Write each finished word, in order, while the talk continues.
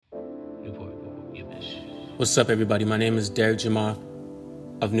What's up, everybody? My name is Derek Jamar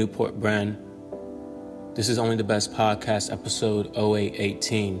of Newport Brand. This is Only the Best Podcast, episode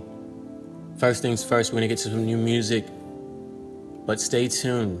 0818. First things first, we're going to get to some new music, but stay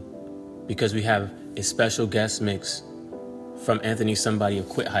tuned because we have a special guest mix from Anthony Somebody of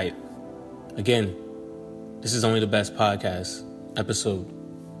Quit Hype. Again, this is Only the Best Podcast, episode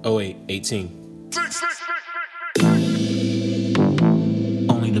 0818.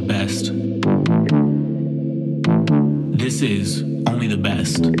 Only the best. This is Only the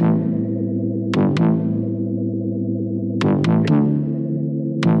Best.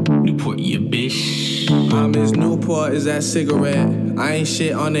 Newport, yeah, bitch. I'm Miss Newport, is that cigarette? I ain't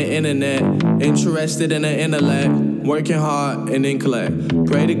shit on the internet. Interested in the intellect. Working hard and then collect.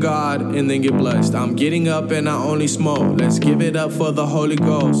 Pray to God and then get blessed. I'm getting up and I only smoke. Let's give it up for the Holy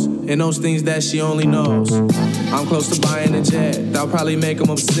Ghost and those things that she only knows. I'm close to buying a jet. That'll probably make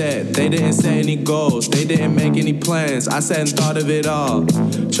them upset. They didn't set any goals. They didn't make any plans. I sat and thought of it all.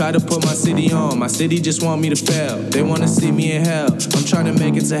 Try to put my city on. My city just want me to fail. They want to see me in hell. I'm trying to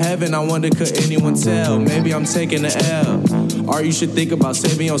make it to heaven. I wonder could anyone tell? Maybe I'm taking the L. Or you should think about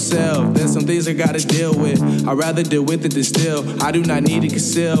saving yourself. There's some things I gotta deal with. I'd rather deal with it than still. I do not need to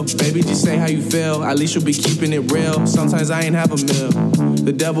conceal. Baby, just say how you feel. At least you'll be keeping it real. Sometimes I ain't have a meal.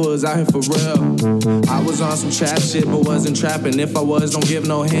 The devil is out here for real. I was on some trap shit, but wasn't trapping. If I was, don't give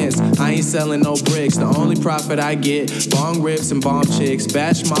no hints. I ain't selling no bricks. The only profit I get, bong rips and bomb chicks.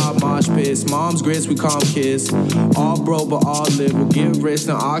 Bash mob, mosh pits. Mom's grits, we call them kids. All broke, but all live. We'll get rich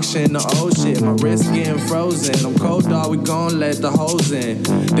in auction, the old shit. My wrist getting frozen. I'm cold, dog, we gon' let the hoes in.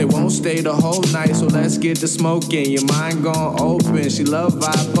 They won't stay the whole night, so let's get the smoking. Your mind gon' open. She love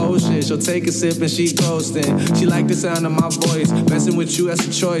vibe potion. She'll take a sip and she coasting. She like the sound of my voice. Messing with you, that's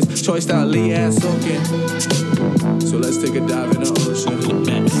a choice. Choice that Lee ass soaking. So let's take a dive in the ocean.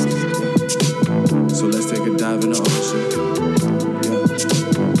 So let's take a dive in the ocean.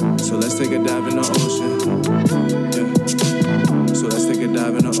 Yeah. So let's take a dive in the ocean. Yeah. So let's take a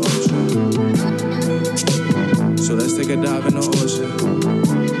dive in the ocean. Yeah. So let's take a dive in the ocean.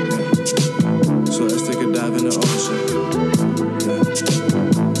 Yeah. So let's take a dive in the ocean. Yeah.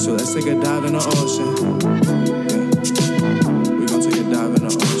 So let's take a dive in the ocean. Yeah. We gon' take a dive in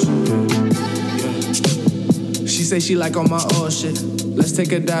the ocean. Yeah. She say she like all my old shit. Let's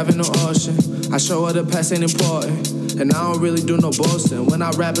take a dive in the ocean. I show her the past ain't important. And I don't really do no boasting. When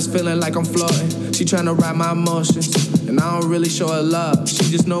I rap, it's feeling like I'm floating. She tryna ride my emotions. And I don't really show her love. She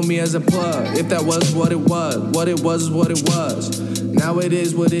just know me as a plug. If that was what it was, what it was is what it was. Now it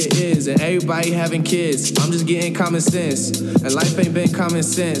is what it is. And everybody having kids. I'm just getting common sense. And life ain't been common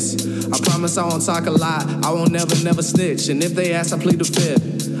sense. I promise I won't talk a lot. I won't never snitch. And if they ask, I plead the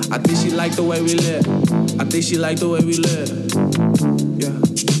fifth. I think she like the way we live. I think she like the way we live. Yeah.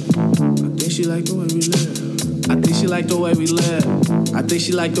 I think she like the way we live. I think she like the way we live. I think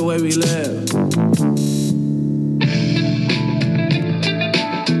she like the way we live.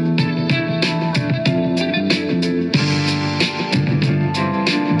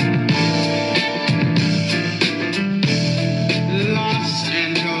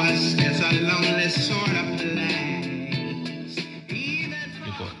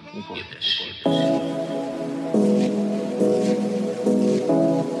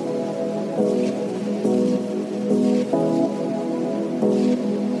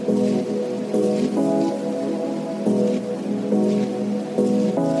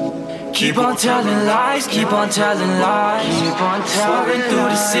 Keep on telling lies, keep on telling lies. Keep on telling through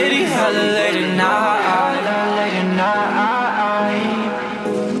the city, hella late at night.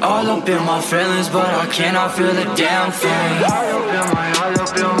 All up in my feelings, but I cannot feel a damn thing.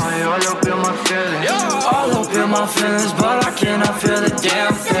 All up in my feelings, but I cannot feel a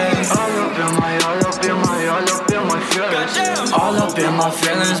damn thing. All up in my feelings. All up in my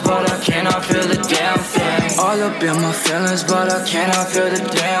feelings, but I cannot feel a damn thing. All up in my feelings, but I cannot feel the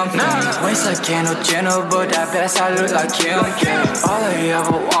damn thing. Waist like Kendall Jenner, but that best I look like Kim. All I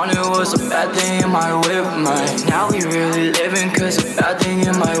ever wanted was a bad thing in my whip, man. Now we really living, cause a bad thing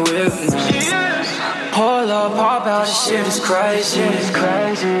in my whip, man. Hold up, pop out, this shit is crazy.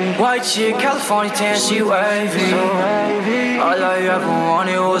 White chick, California tan, she wavy. All I ever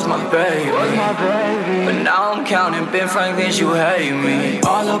wanted was my baby. But now I'm counting Ben Franklin, you hate me.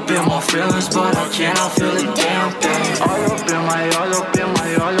 All up in my feelings, but I cannot feel a damn thing. All up in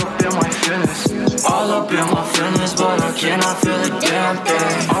my feelings. All up in my feelings, but I cannot feel a damn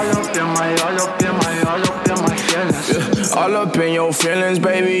thing. All up in my feelings. All up in your feelings,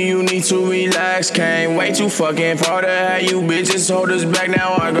 baby, you need to relax. Came way too fucking far to have you bitches hold us back.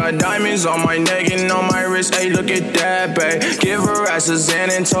 Now I got diamonds on my neck and on my wrist. Hey, look at that, babe. Give her ass a Zen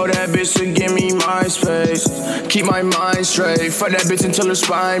and told that bitch to give me my space. Keep my mind straight. Fuck that bitch until her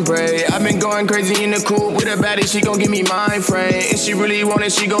spine break. I've been going crazy in the coupe with a baddie. She gon' give me mind frame. If she really want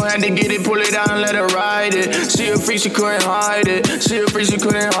it, she gon' have to get it. Pull it out and let her ride it. She a freak, she couldn't hide it. She a freak, she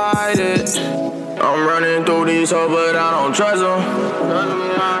couldn't hide it. I'm running through these hoes, but I don't trust them.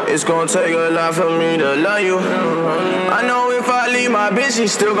 It's gon' take a lot for me to love you. I know if I leave my bitch, she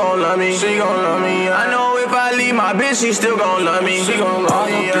still gon' love me. She gon' love me. I know if I leave my bitch, she still gon' love me. She gon' love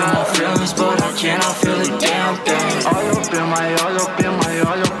me. All up in my feelings, but I cannot feel a damn thing. All up in my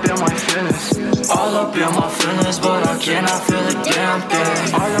feelings. All up in my feelings, but I cannot feel a damn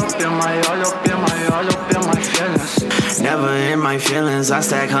thing. All up in my feelings. Never in my feelings, I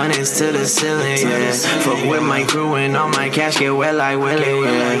stack hundreds to the ceiling, yeah. Fuck with my crew and all my cash get wet like Willie,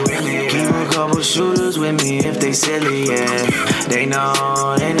 yeah. Keep a couple shooters with me if they silly, yeah. They know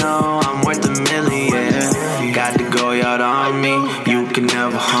I'm worth a million, yeah. Got the go out on me, you can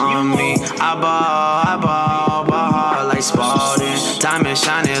never harm me. I ball hard like Spartan. Time is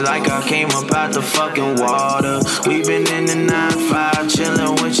shining like I came up out the fucking water. We been in the 9-5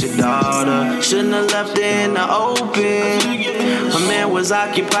 chillin' with your daughter. Shouldn't have left it in the open. My man was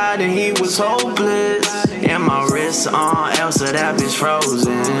occupied and he was hopeless. And my wrist on Elsa, that bitch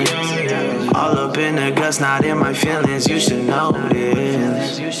frozen. All up in the guts, not in my feelings, you should know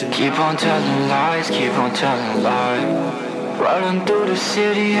this. Keep on telling lies, keep on telling lies. Riding through the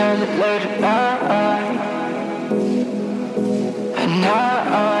city at late at night. At night.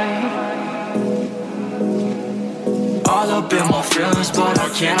 All up in my feelings, but I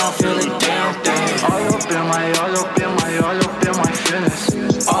cannot feel a damn thing. All up in my feelings.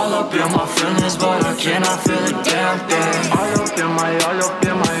 All up in my feelings, but I cannot feel a damn thing. All up in my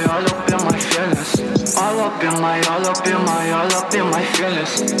feelings. All up in my feelings. All up in my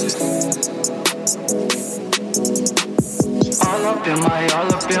feelings.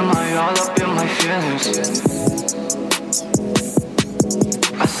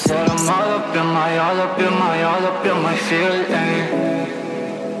 I said I'm all up in my feelings.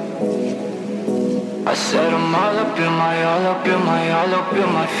 I said I'm all up in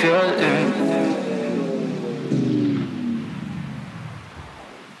my feelings.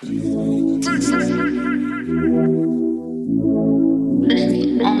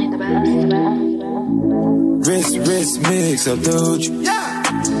 Wrist, mix up doge.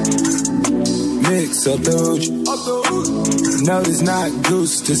 Mix up doge. No, it's not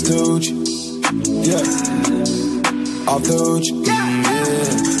goose, it's doge. Yeah. Off doge. Yeah.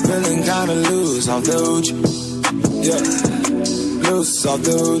 Feeling kinda loose, off doge. Yeah. Loose, off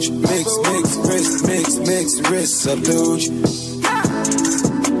doge. Mix, wrist up doge.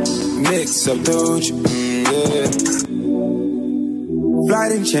 Mix up doge. Yeah.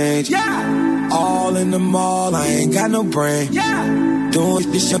 Flight and change. All in the mall, I ain't got no brain.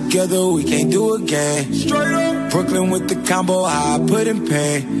 Doing this together, we can't do again. Straight up. Brooklyn with the combo, how I put in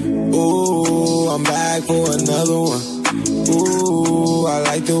pain. Ooh, I'm back for another one. Ooh, I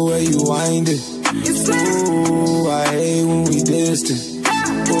like the way you wind it. Ooh, I hate when we distant.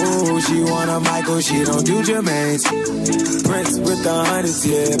 Ooh, she want a Michael, she don't do Jermaine's. Prince with the hundreds,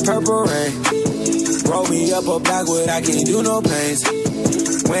 yeah, purple rain. Roll me up or backward, I can't do no pains.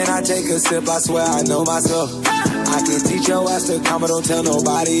 When I take a sip, I swear I know myself. I can teach your ass to come, but don't tell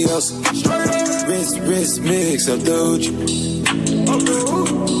nobody else. Wrist, mix up doge.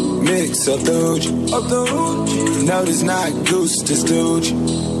 Mix up doge. No, this not goose, this doge.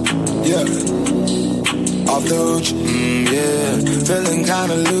 Yeah. Off doge. Yeah. Feeling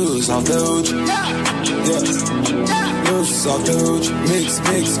kinda loose, off doge. Yeah. Loose, off doge. Mix,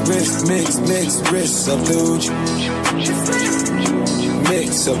 wrist up doge.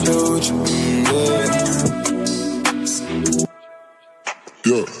 Mix up doge. Yeah.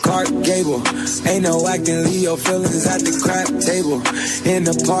 Yeah. Clark Gable, ain't no acting, leave your feelings at the crap table. In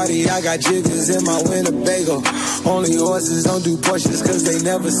the party, I got jiggers in my Winnebago. Only horses don't do Porsches cause they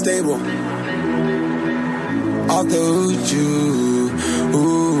never stable. Off the hoochoo,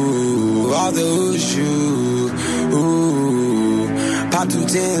 ooh, off the hoochoo, ooh. Pop 2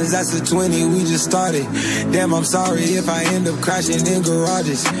 10s, that's a 20, we just started. Damn, I'm sorry if I end up crashing in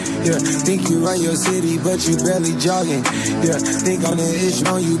garages. Yeah, think you run your city, but you barely jogging. Yeah, think I'm the ish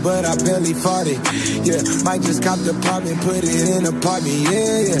on you, but I barely fought it. Yeah, might just cop the apartment, put it in a apartment.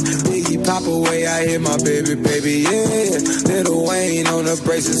 Yeah, Biggie pop away, I hear my baby, yeah. Lil Wayne on the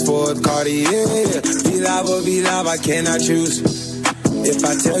braces for a Cardi, yeah. Be live, I cannot choose. If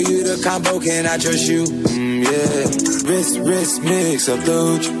I tell you the combo, can I trust you? Yeah. Wrist, mix up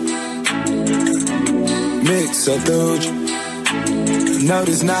doge. Mix up doge. No,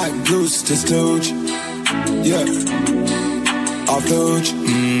 this not goose, this doge. Yeah. Off doge.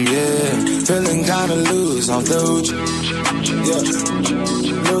 Yeah. Feeling kinda loose off doge. Yeah.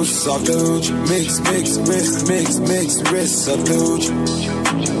 Loose off doge. Mix, wrist up doge.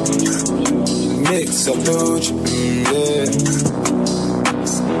 Mix up doge. Yeah.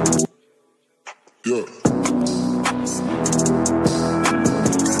 Yeah.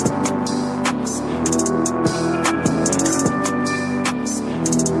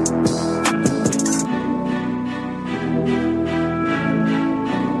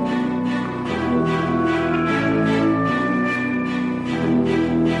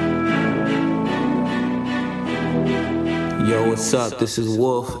 Yo, what's up? This is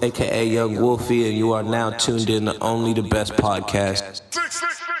Wolf, aka Young Wolfie, and you are now tuned in to Only the Best Podcast.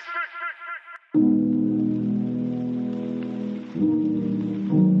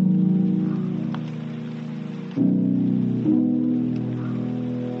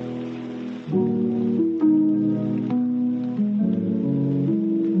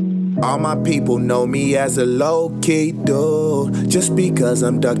 All my people know me as a low-key dude. Just because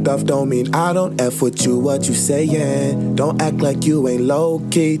I'm ducked off don't mean I don't F with you, what you saying. Don't act like you ain't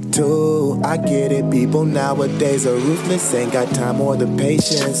low-key too. I get it, people nowadays are ruthless. Ain't got time or the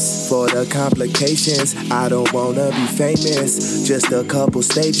patience for the complications. I don't wanna be famous, just a couple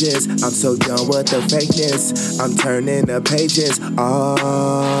stages. I'm so done with the fakeness, I'm turning the pages.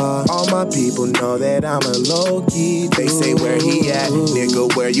 All my people know that I'm a low-key dude. They say where he at,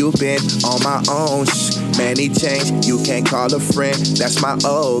 nigga, where you been? On my own, man, he changed. You can't call a friend, that's my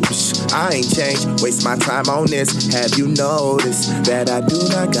old. I ain't changed, waste my time on this. Have you noticed that I do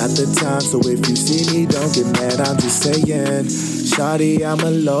not got the time? So if you see me, don't get mad, I'm just saying. Shawty, I'm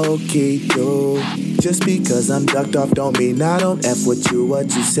a low-key dude. Just because I'm ducked off don't mean I don't F with you,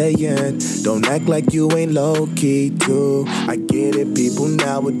 what you saying. Don't act like you ain't low-key too. I get it, people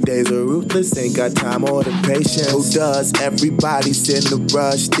nowadays are ruthless. Ain't got time or the patience. Who does? Everybody's in the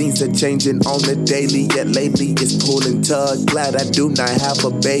rush. Things are changing on the daily, yet lately it's pulling tug. Glad I do not have a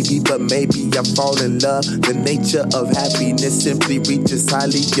baby, but maybe I fall in love. The nature of happiness simply reaches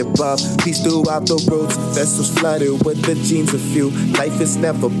highly above. Peace throughout the roads, vessels flooded with the genes of few. Life is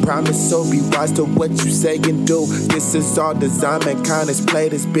never promised, so be wise to what you say and do. This is all design, mankind has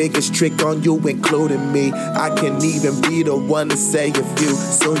played its biggest trick on you, including me. I can even be the one to say a few,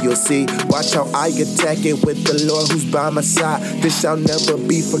 soon you'll see. Watch how I attack it with the Lord who's by my side. This shall never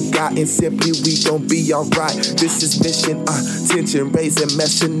be forgotten, simply we gon' be alright. This is mission, tension raising,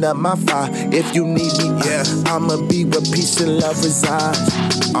 messing up my fire. If you need me, yeah, I'ma be where peace and love reside.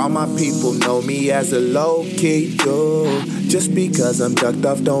 All my people know me as a low-key dude. Just because I'm ducked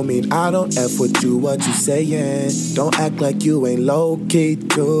off don't mean I don't F with you, what you saying. Don't act like you ain't low-key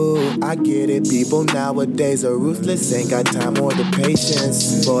too. I get it, people nowadays are ruthless. Ain't got time or the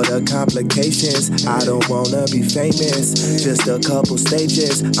patience for the complications. I don't wanna be famous, just a couple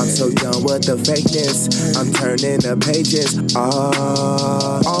stages. I'm so done with the fakeness, I'm turning the pages.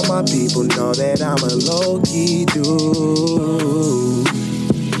 All my people know that I'm a low-key dude.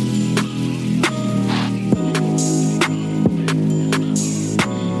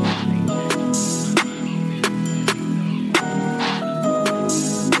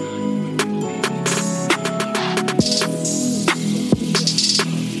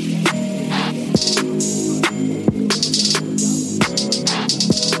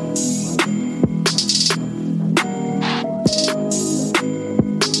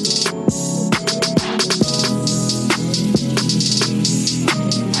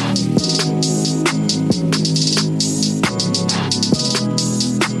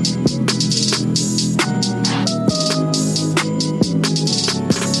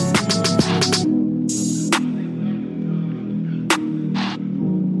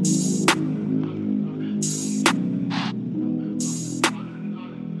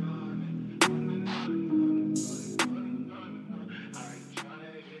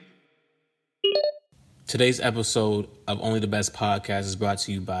 Today's episode of Only the Best Podcast is brought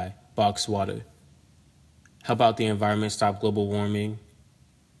to you by Box Water. Help out the environment, stop global warming,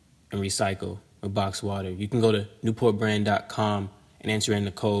 and recycle with Box Water. You can go to newportbrand.com and enter in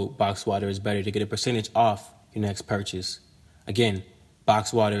the code BOXWATER is better to get a percentage off your next purchase. Again,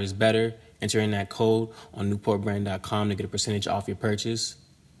 Box Water is better. Enter in that code on newportbrand.com to get a percentage off your purchase.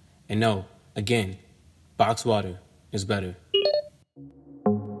 And no, again, Box Water is better.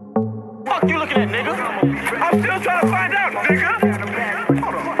 Fuck you looking at, nigga? I'm still trying to find out, nigga.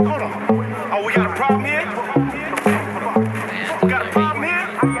 Hold on. Oh, we got a problem here? We got a problem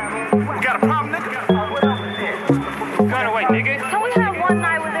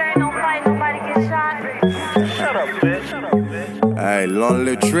on a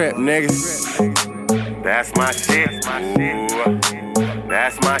little trip, nigga. That's my shit.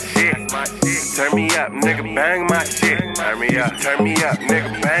 That's my shit. Turn me up, nigga, bang my shit. Turn me up,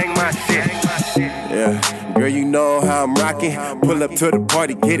 nigga, bang my shit. Yeah, girl, you know how I'm rockin'. Pull up to the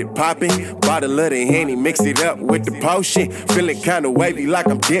party, get it poppin'. Bottle of the Henny, mix it up with the potion. Feeling kinda wavy like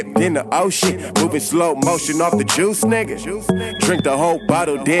I'm dipped in the ocean. Moving slow motion off the juice, nigga. Drink the whole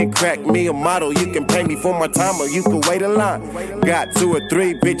bottle, then crack me a model. You can pay me for my time or you can wait a line. Got 2 or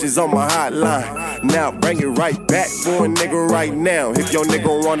 3 bitches on my hotline. Now bring it right back for a nigga right now. If your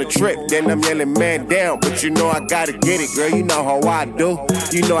nigga want a trip, then I'm yelling man down. But you know I gotta get it, girl, you know how I do.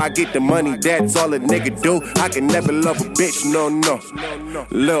 You know I get the money, that's all a nigga do. I can never love a bitch, no.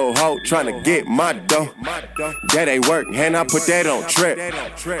 Lil' hoe tryna get my dough. That ain't work, and I put that on trip.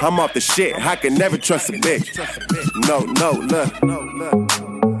 I'm off the shit, I can never trust a bitch. No, look.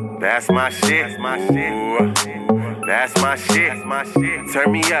 That's my shit. That's my shit.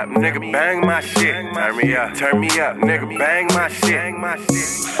 Turn me up, nigga, bang my shit. Turn me up, nigga, bang my shit.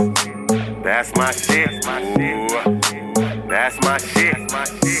 That's my shit. That's my shit.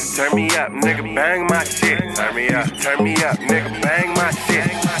 Turn me up, nigga, bang my shit. Turn me up, nigga, bang my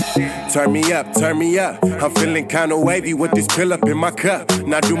shit. Turn me up. I'm feeling kinda wavy with this pill up in my cup.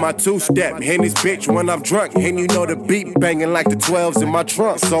 Now do my 2-step, hit this bitch when I'm drunk. And you know the beat banging like the 12s in my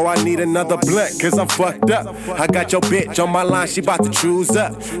trunk. So I need another blunt, cause I'm fucked up. I got your bitch on my line, she bout to choose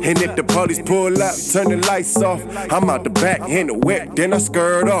up. And if the police pull up, turn the lights off. I'm out the back in the whip, then I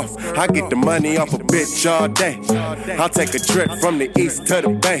skirt off. I get the money off a bitch all day. I'll take a trip from the east to the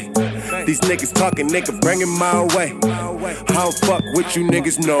bay. These niggas talking, nigga, bring it my way. I don't fuck with you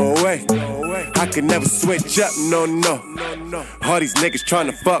niggas, no way. I can never switch up, no. All these niggas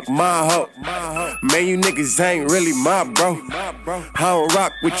tryna fuck my hoe. Man, you niggas ain't really my bro. I don't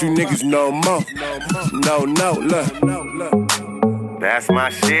rock with you niggas no more. No, look. That's my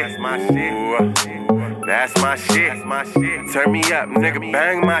shit. That's my shit. Turn me up, nigga,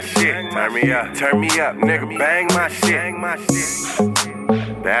 bang my shit. Turn me up, nigga, bang my shit.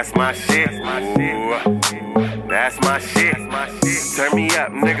 That's my shit. That's my shit. Turn me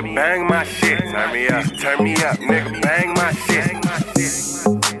up, nigga, bang my shit. Turn me up, nigga, bang my shit.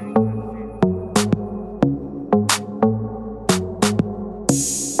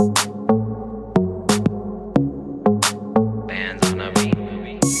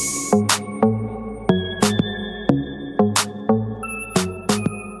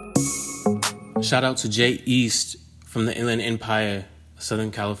 Shout out to Jay East from the Inland Empire,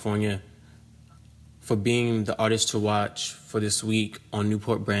 Southern California, for being the artist to watch for this week on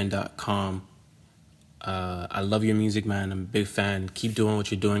NewportBrand.com. I love your music, man. I'm a big fan. Keep doing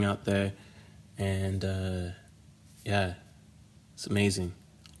what you're doing out there. And yeah, it's amazing.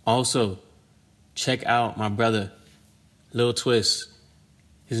 Also, check out my brother, Lil Twist.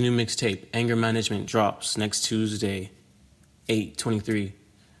 His new mixtape, Anger Management, drops next Tuesday, 8/23.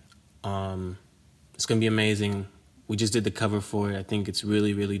 It's going to be amazing. We just did the cover for it. I think it's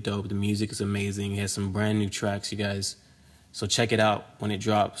really, really dope. The music is amazing. He has some brand new tracks, you guys. So check it out when it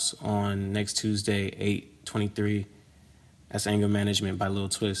drops on next Tuesday, 8/23. That's Anger Management by Lil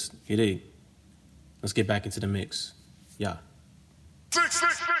Twist. You dig? Let's get back into the mix. Yeah.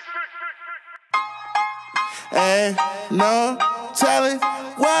 Ain't no telling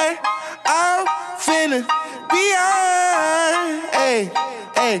what I'm finna beyond.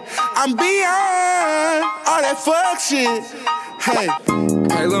 Hey, I'm beyond all that fuck shit.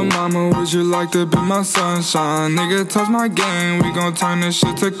 Hey, lil' mama, would you like to be my sunshine? Nigga, touch my game, we gon' turn this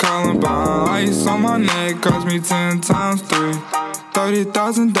shit to Columbine. Ice on my neck cost me 10 times 3.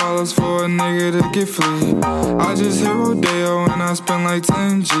 $30,000 for a nigga to get free. I just hit Rodeo and I spent like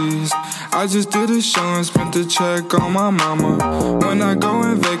 10 G's. I just did a show and spent the check on my mama. When I go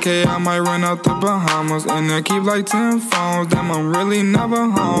and vacay, I might run out the Bahamas. And I keep like 10 phones, damn, I'm really never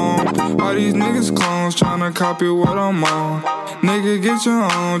home. All these niggas clones tryna copy what I'm on. Nigga, get your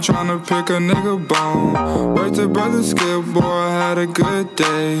own, tryna pick a nigga bone. Word to brother Skip, boy, I had a good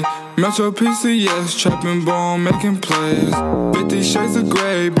day. Metro PCS, trapping ball, making plays. 50 shades of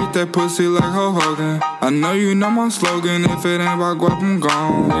gray, beat that pussy like Hulk Hogan. I know you know my slogan, if it ain't about guap, I'm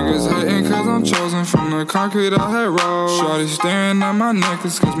gone. Niggas hating cause I'm chosen from the concrete I had rolled. Shorty staring at my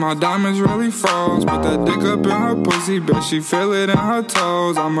necklace cause my diamonds really froze. Put that dick up in her pussy, bet she feel it in her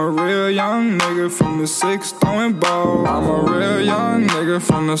toes. I'm a real young nigga from the 6 throwing balls. I'm a real young nigga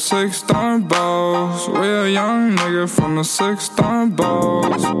from the 6 throwing balls. Real young nigga from the 6 throwing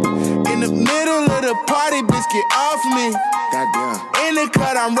balls. In the middle of the party, bitch, get off me. Goddamn. In the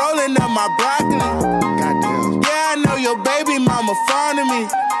cut, I'm rolling up my broccoli. Goddamn. Yeah, I know your baby mama fond of me.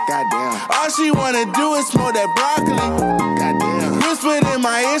 Goddamn. All she wanna do is smoke that broccoli. Goddamn. Whispered in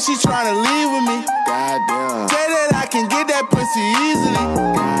my ear, she tryna leave with me. Goddamn. Say that I can get that pussy easily.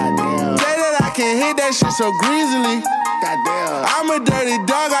 Goddamn. Say that I can hit that shit so greasily. Goddamn. I'm a dirty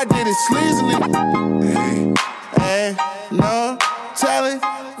dog, I did it sleazily. Hey, no telling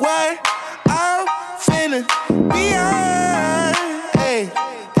what I'm finna be on. Hey,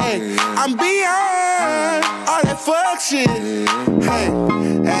 I'm beyond all that fuck shit.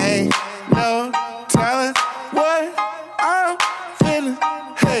 Hey, no telling what I'm finna,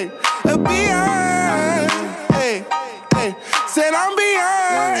 beyond. Said I'm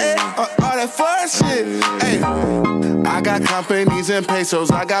beyond all that fuck shit. I got companies and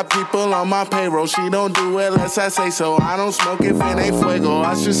pesos. I got people on my payroll. She don't do it unless I say so. I don't smoke if it ain't fuego.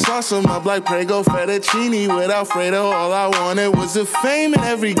 I should sauce them up like Prego fettuccine with Alfredo. All I wanted was the fame in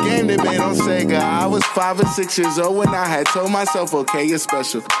every game they made on Sega. I was 5 or 6 years old when I had told myself, okay, you're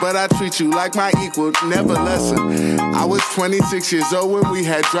special, but I treat you like my equal, never lesser. I was 26 years old when we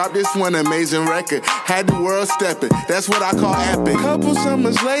had dropped this one amazing record. Had the world stepping, that's what I call epic. Couple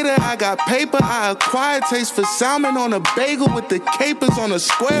summers later, I got paper. I acquired taste for salmon on a bagel with the capers on a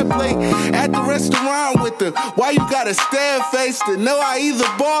square plate. At the restaurant with the why you gotta stare face to know I either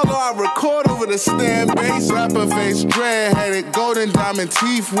ball or I record over the stand bass. Rapper face, dread-headed, golden diamond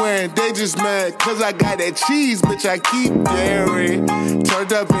teeth wearing. They just mad cause I got that cheese, bitch, I keep daring.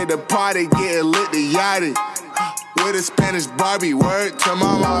 Turned up at the party, getting lit to yachty. With a Spanish Barbie, word to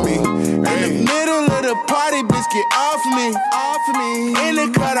my mommy. In the middle of the party, bitch, get off me. In the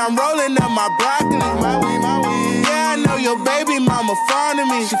cut, I'm rolling up my broccoli. My weed. Yeah, I know your baby mama fond of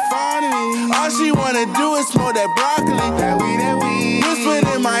me. She fond of me. All she wanna do is smoke that broccoli. That weed. Whispered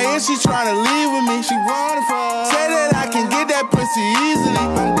in my ear, she tryna leave with me. She wanna fuck. Say that I can get that pussy easily.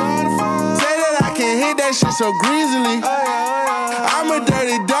 I'm gonna fuck. Say that I can hit that shit so greasily. I'm a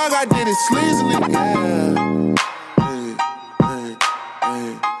dirty dog, I did it sleazily. Yeah.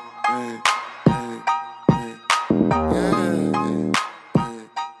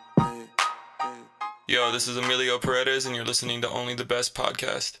 Yo, this is Emilio Paredes, and you're listening to Only the Best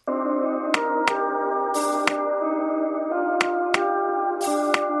Podcast.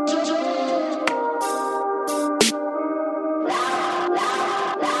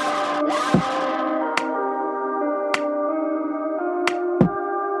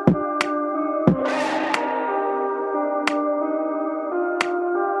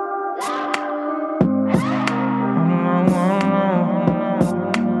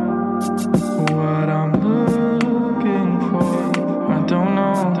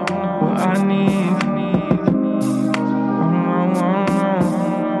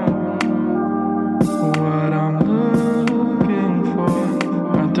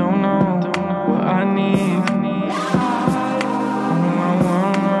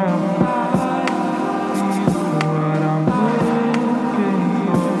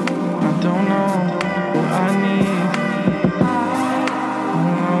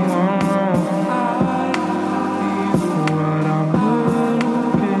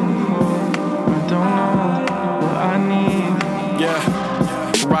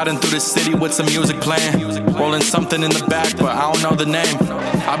 Riding through the city with some music playing, rolling something in the back, but I don't know the name.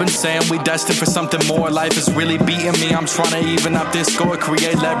 I've been saying we destined for something more. Life is really beating me. I'm trying to even up this score,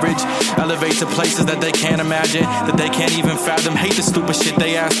 create leverage, elevate to places that they can't imagine, that they can't even fathom. Hate the stupid shit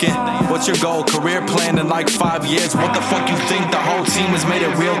they asking. What's your goal? Career plan in like 5 years? What the fuck you think? The whole team has made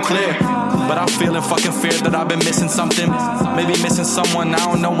it real clear. But I'm feeling fucking fear that I've been missing something. Maybe missing someone, I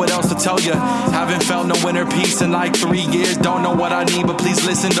don't know what else to tell you. Haven't felt no inner peace in like 3 years. Don't know what I need, but please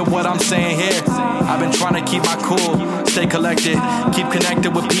listen to what I'm saying here. I've been trying to keep my cool, stay collected, keep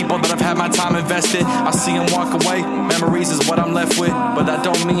connected with people that I've had my time invested. I see them walk away, memories is what I'm left with, but that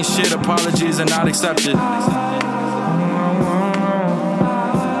don't mean shit, apologies are not accepted.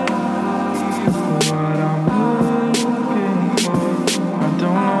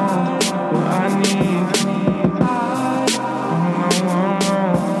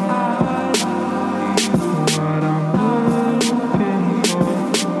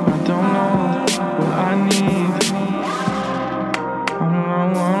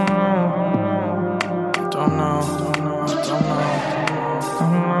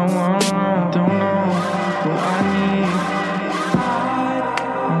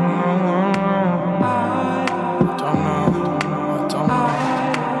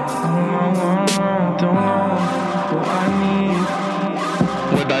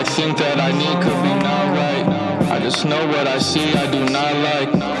 Know what I see, I do not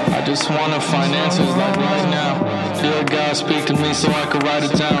like. I just want finances like right now. Dear God, speak to me so I can write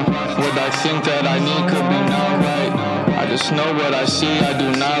it down. What I think that I need could be not right. I just know what I see, I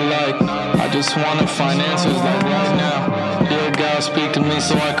do not like. I just want finances like right now. Dear God, God speak to me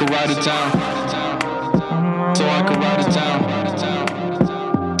so I could write it down. So I could write it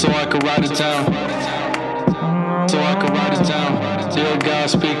down. So I could write it down. So I could write it down. Dear God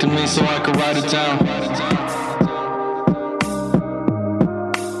speak to me so I could write it down.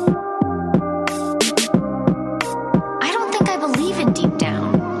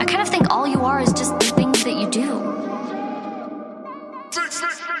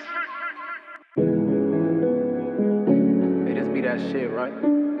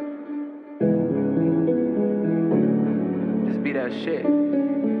 Shit. Try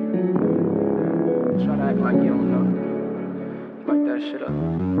to act like you don't know. Like that shit up.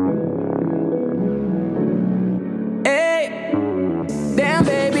 Hey, damn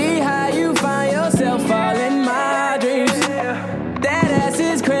baby, how you find yourself all in my dreams? That ass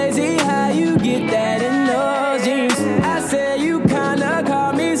is crazy, how you get that in those jeans? I said you kinda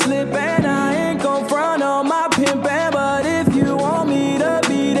caught me slipping. I ain't gon' front on my pimpin', but if you want me to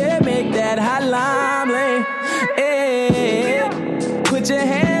beat it, make that hotline bling. Hey, put your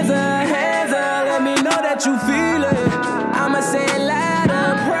hands up, let me know that you feel it. I'ma say it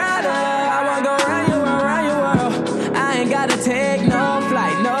louder, prouder. I wanna go round your world. I ain't gotta take no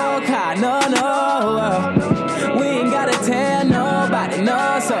flight, no car, no. We ain't gotta tell nobody,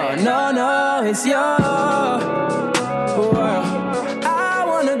 no, so no, it's your world. I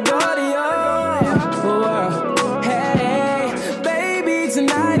wanna go to your world. Hey, baby,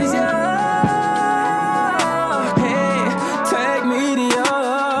 tonight is yours.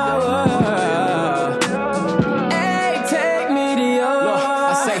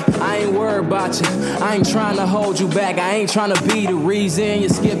 I ain't trying to hold you back, I ain't trying to be the reason you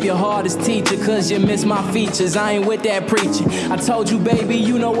skip your hardest teacher, cause you miss my features. I ain't with that preaching. I told you, baby,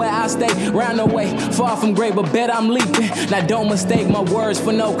 you know where I stay, round the way, far from great, but bet I'm leaping. Now don't mistake my words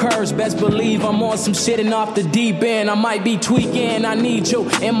for no curves, best believe I'm on some shit and off the deep end. I might be tweaking, I need you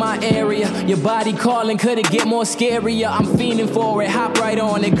in my area. Your body calling, could it get more scarier? I'm fiending for it, hop right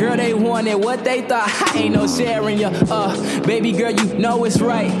on it. Girl, they wanted what they thought, I ain't no sharing ya. Baby girl, you know it's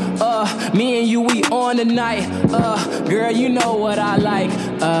right. Me and you, we on tonight. Girl, you know what I like.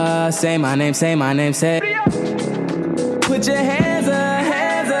 Say my name, say. Put your hands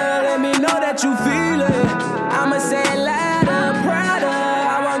up, let me know that you feel it. I'ma say it louder, prouder.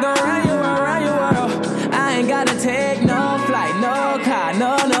 I wanna go round your world. I ain't gotta take no flight, no car,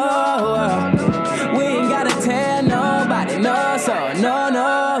 no. We ain't gotta tell nobody, no, so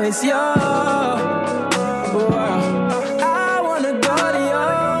no, it's your world. I wanna go to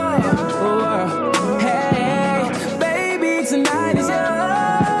your world. Hey, baby, tonight is yours.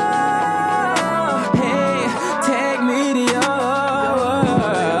 Hey, take me to your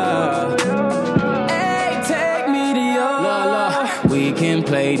world. Hey, take me to your world. We can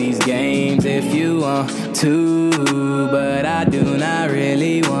play these games if you want to, but I do not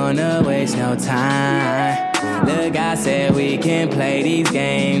really wanna waste no time. Look, I said we can play these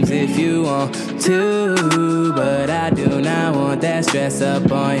games if you want to, but I do not want that stress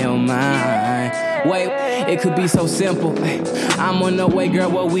up on your mind. Wait, it could be so simple. I'm on the way, girl,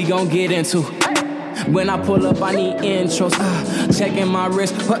 what we gon' get into? When I pull up, I need intros. Checking my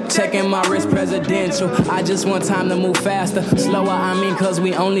wrist presidential. I just want time to move faster, slower, I mean, cause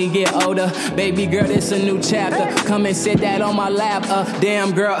we only get older. Baby girl, it's a new chapter. Come and sit that on my lap.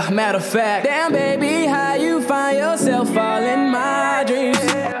 Damn girl, matter of fact. Damn baby, how you find yourself all in my dreams?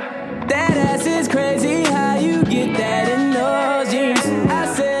 That ass is crazy, how you get that in those jeans? I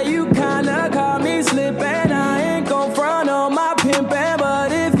said you kinda caught me slipping. I ain't gon' front on my pimpin',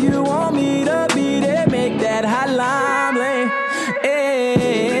 but if you want me to beat it, make that hotline bling.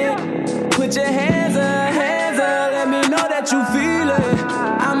 Hey, put your hands up, let me know that you feel it.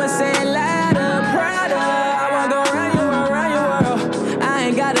 I'ma say it louder, prouder. I wanna go round your world. I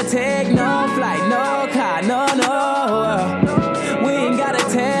ain't gotta take no flight, no car, no. We ain't gotta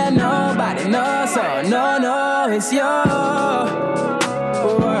tell nobody, no, so no, it's your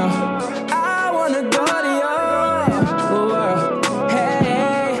world. I wanna go to your world.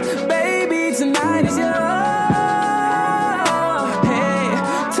 Hey, baby, tonight is yours. Hey,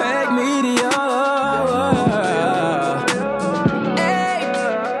 take me to your world. Hey.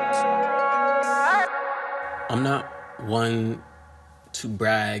 I'm not one to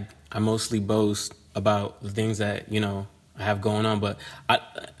brag. I mostly boast about the things that, I have going on, but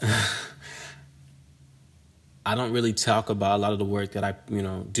I don't really talk about a lot of the work that I,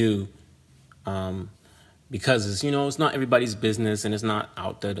 do, because it's, it's not everybody's business and it's not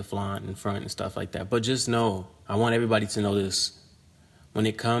out there to flaunt in front and stuff like that. But just know, I want everybody to know this. When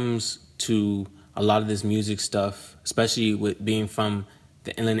it comes to a lot of this music stuff, especially with being from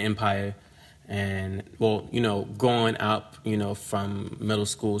the Inland Empire And, well, you know, growing up, you know, from middle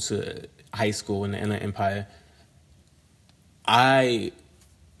school to high school in the Inland Empire, I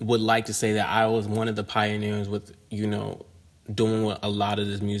would like to say that I was one of the pioneers with, you know, doing a lot of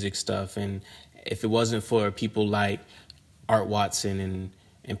this music stuff. And if it wasn't for people like Art Watson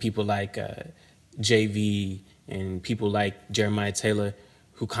and people like JV and people like Jeremiah Taylor,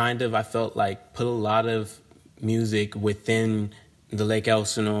 who kind of, I felt like, put a lot of music within the Lake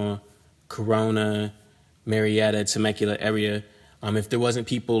Elsinore, Corona, Marietta, Temecula area. If there wasn't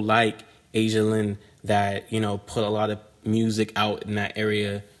people like Asia Lynn that, you know, put a lot of music out in that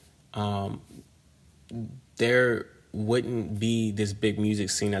area, there wouldn't be this big music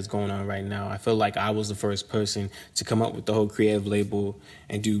scene that's going on right now. I feel like I was the first person to come up with the whole creative label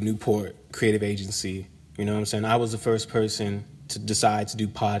and do Newport Creative Agency. You know what I'm saying? I was the first person to decide to do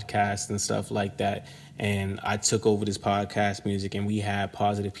podcasts and stuff like that. And I took over this podcast music, and we had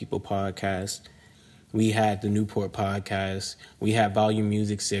Positive People Podcast. We had the Newport Podcast. We had Volume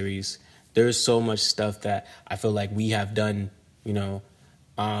Music Series. There's so much stuff that I feel like we have done, you know,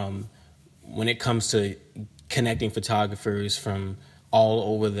 when it comes to connecting photographers from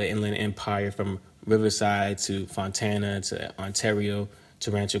all over the Inland Empire, from Riverside to Fontana to Ontario to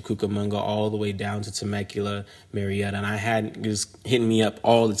Rancho Cucamonga, all the way down to Temecula, Marietta. And I had just hitting me up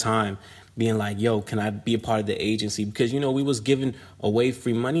all the time, being like, yo, can I be a part of the agency? Because, you know, we was giving away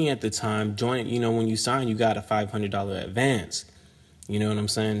free money at the time. Join, you know, when you sign, you got a $500 advance. You know what I'm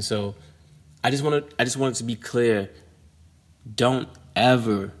saying? So I just wanted to be clear. Don't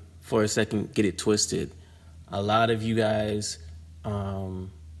ever for a second get it twisted. A lot of you guys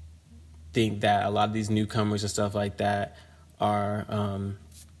think that a lot of these newcomers and stuff like that are,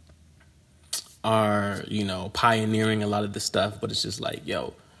 you know, pioneering a lot of the stuff, but it's just like,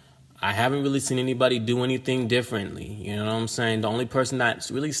 yo, I haven't really seen anybody do anything differently. You know what I'm saying? The only person that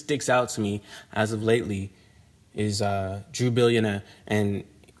really sticks out to me as of lately is Drew Billionaire, and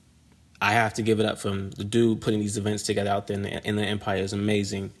I have to give it up from the dude putting these events together out there in the Empire is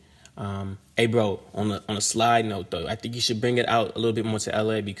amazing. Hey, bro, on a slide note, though, I think you should bring it out a little bit more to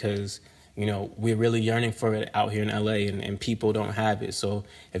L.A. because, you know, we're really yearning for it out here in L.A. and people don't have it. So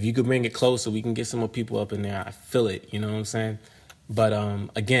if you could bring it closer, we can get some more people up in there. I feel it, you know what I'm saying? But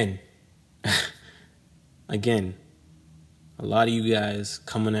again, a lot of you guys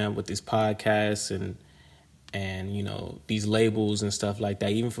coming out with these podcasts and you know, these labels and stuff like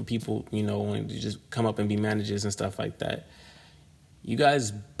that, even for people, you know, wanting to just come up and be managers and stuff like that, you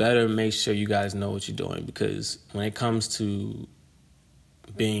guys better make sure you guys know what you're doing, because when it comes to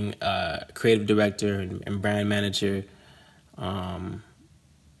being a creative director and brand manager,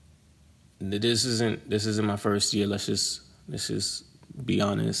 this isn't my first year. Let's just be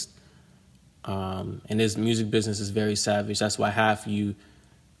honest. And this music business is very savage. That's why half of you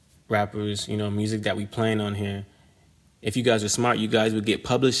rappers, you know, music that we playing on here, if you guys are smart, you guys would get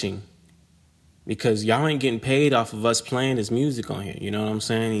publishing, because y'all ain't getting paid off of us playing this music on here. You know what I'm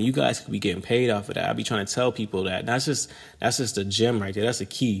saying? And you guys could be getting paid off of that. I be trying to tell people that. That's just a gem right there. That's a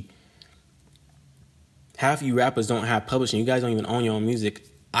key. Half of you rappers don't have publishing. You guys don't even own your own music.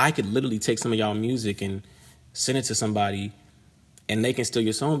 I could literally take some of y'all music and send it to somebody, and they can steal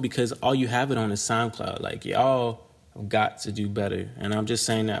your song because all you have it on is SoundCloud. Like, y'all have got to do better. And I'm just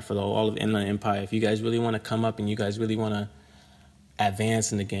saying that for all of Inland Empire. If you guys really want to come up and you guys really want to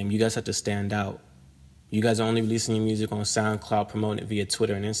advance in the game, you guys have to stand out. You guys are only releasing your music on SoundCloud, promoting it via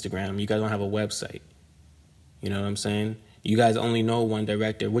Twitter and Instagram. You guys don't have a website. You know what I'm saying? You guys only know one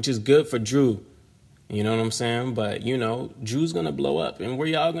director, which is good for Drew. You know what I'm saying? But, you know, Drew's going to blow up. And where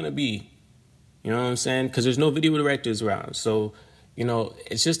y'all going to be? You know what I'm saying? Because there's no video directors around. So, you know,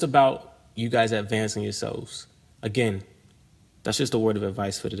 it's just about you guys advancing yourselves. Again, that's just a word of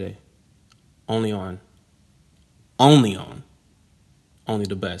advice for today. Only on Only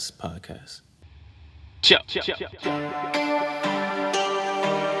the Best podcast. Chill.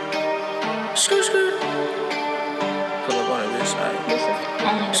 Scoot. Pull up on this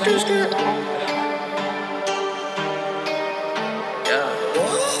side. Scoot. Yeah.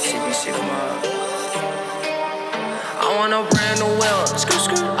 CBC Lamar. I want a brand new wheel. I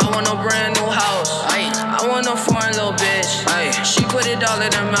want a brand new house. I want a foreign little bitch. She put it all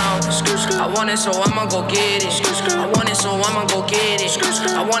in her mouth. I want it, so I'ma go get it. I want it, so I'ma go get it.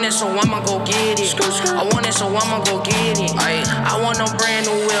 I want it, so I'ma go get it. I want it, so I'ma go get it. I want a brand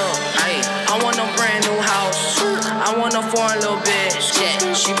new wheel. I want a brand new house. I want a foreign little bitch.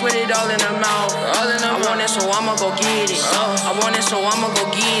 She put it all in her mouth. I want it, so I'ma go get it. I want it, so I'ma go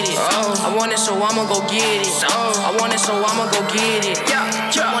get it. I want it, so I'ma go get it. I want it, so I'ma go get it.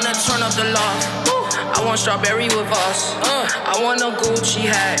 I wanna turn up the loft. I want strawberry with us. I want a Gucci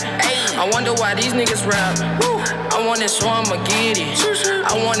hat. I wonder why these niggas rap. I want it, so I'ma get it.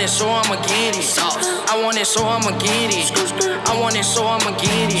 I want it, so I'ma get it. I want it, so I'ma get it. I want it, so I'ma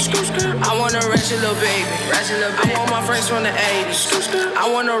get it. I want a ratchet little baby. I want my friends from the 80s. I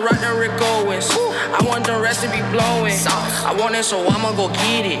want to rock the Rick Owens. I want the rest to be blowing. I want it, so I'ma go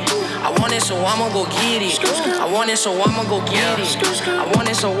get it. I want it, so I'ma go get it. I want it, so I'ma go get it. I want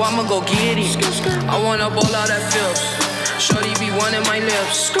it, so I'ma go get it. I wanna bowl out that filth. Shorty be wanting my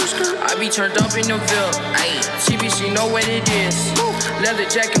lips. I be turned up in the Ville. TBC know what it is. Leather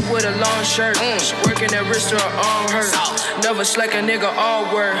jacket with a long shirt. She working that wrist to her arm hurt. Never slack a nigga all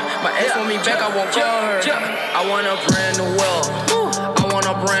word. My ex want me back, I won't call her. I want a brand new well. I want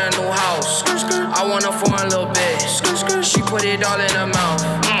a brand new house. I want a foreign little bitch. She put it all in her mouth.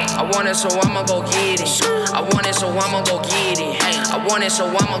 I want it, so I'ma go get it. I want it, so I'ma go get it. I want it, so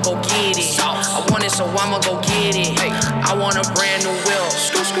I'ma go get it. I want it, so I'ma go get it. I want a brand new wheel.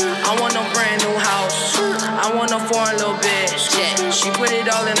 I want a brand new house. I want a foreign little bitch. She put it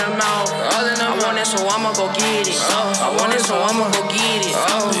all in her mouth. I want it, so I'ma go get it. I want it, so I'ma go get it.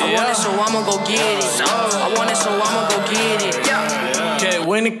 I want it, so I'ma go get it. I want it, so I'ma go get it. Okay,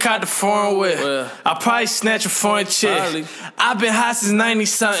 when it caught the foreign whip, I probably snatch a foreign chick. I've been hot since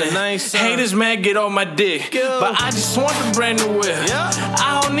 90-something. Haters, man, get on my dick. But I just want the brand new whip.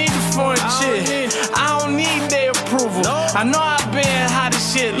 I don't need the foreign chick. I don't need their approval. I know I've been hot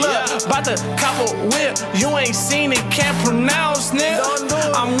as shit. Look, about to cop a whip. You ain't seen it, can't pronounce, nigga.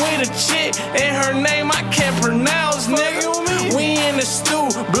 I'm with a chick, and her name I can't pronounce, nigga. We in the stew,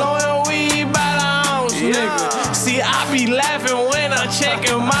 blowing weed by the ounce, nigga. See, I be laughing when I'm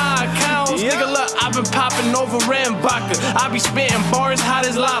checking my accounts. Nigga, look, I've been popping over Rambaka. I be spitting bars hot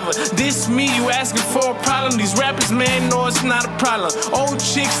as lava. This me, you asking for a problem. These rappers, man, know it's not a problem. Old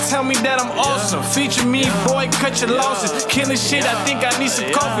chicks tell me that I'm awesome. Feature me, boy, cut your losses. Killing shit, I think I need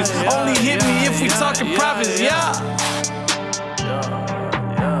some coffees. Only hit me if we talking profits,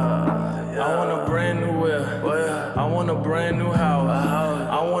 I want a brand new whip. I want a brand new house.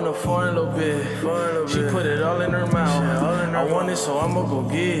 I want a foreign little bit. She put it all in her mouth. I want it, so I'ma go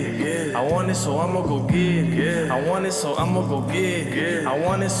get it. I want it, so I'ma go get it. I want it, so I'ma go get it. I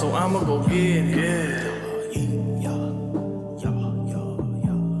want it, so I'ma go get it.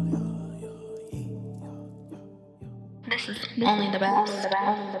 This is only the best.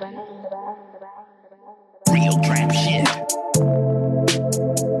 Real trap shit.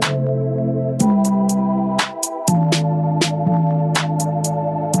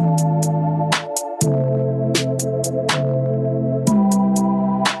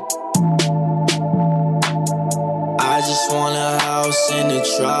 I just want a house in the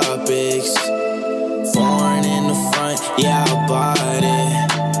tropics. Foreign in the front, yeah, I bought it.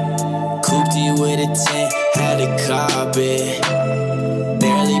 Cooped it with a tent, had to cop it.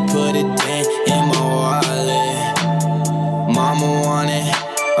 Barely put a dent in my wallet. Mama want it,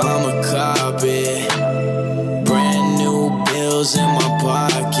 I'ma cop it. Brand new bills in my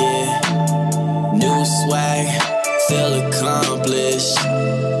pocket. New swag, feel accomplished.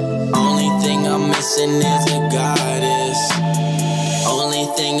 Only thing I'm missing is a goddess. Only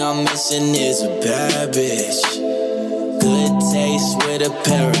thing I'm missing is a bad bitch. Good taste with a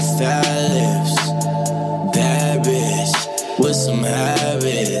pair of fat lips. Bad bitch with some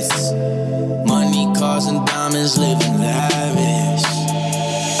habits. Money, cars, and diamonds, living lavish.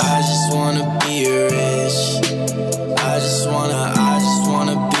 I just wanna be rich. I just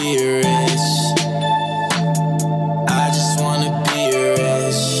wanna be rich. I just wanna be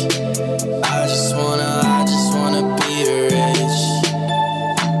rich. I just wanna be rich.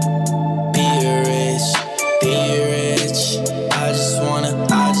 Be rich, be rich. I just wanna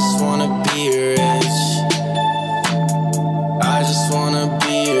be rich. I just wanna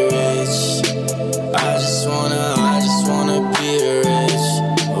be rich. I just wanna be rich.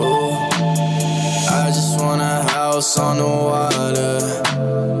 Oh, I just want a house on the water.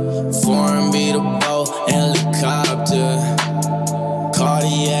 Foreign beat a boat, helicopter.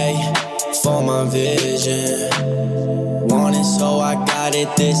 Cartier for my vision. Want it, so I got it,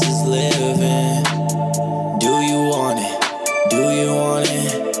 this is living. Do you want it? Do you want it?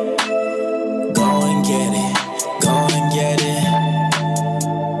 Go and get it, go and get it.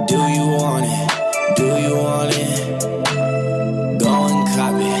 Do you want it? Do you want it? Go and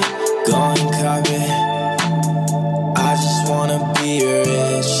cop it, go and cop it. I just wanna be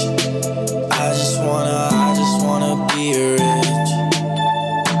rich. I just wanna be rich.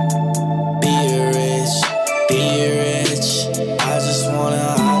 Be rich, be rich. I just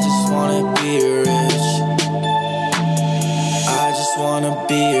wanna be rich. I just wanna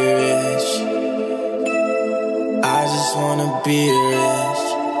be rich. just wanna be rich.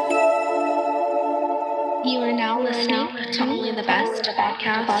 You are now listening to Only the Best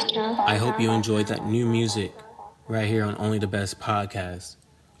podcast. I hope you enjoyed that new music right here on Only the Best podcast.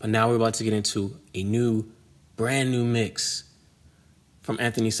 But now we're about to get into a brand new mix from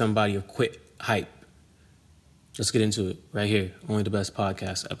Anthony Somebody of Quit Hype. Let's get into it right here. Only the Best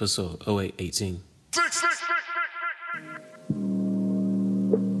podcast, episode 0818.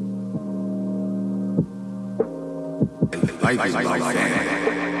 Life is about family.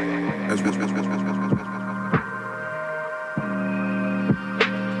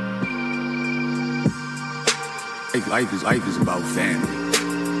 Life is about family.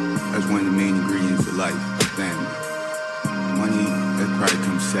 That's one of the main ingredients of life, family. Money, that probably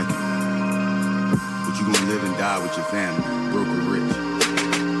comes second. But you're gonna live and die with your family, broke or rich.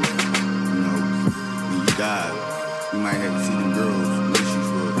 You know, when you die, you might have to see them girls miss you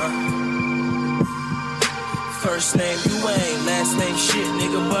for it. First name you ain't, last name shit,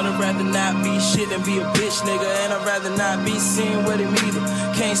 nigga. But I'd rather not be shit than be a bitch, nigga. And I'd rather not be seen with him either.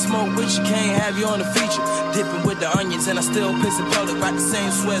 Can't smoke with you, can't have you on the feature. Dipping with the onions and I still piss in public. Rock the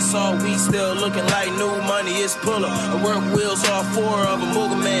same sweats all week, still looking like new money. It's puller. I work wheels, all four of them.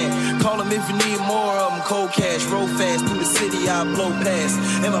 Mooga man, call them if you need more of them. Cold cash, roll fast through the city, I blow past.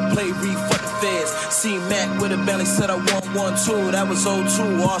 And my play read, fuck the feds. See Mac with a belly, said I want 1-2. That was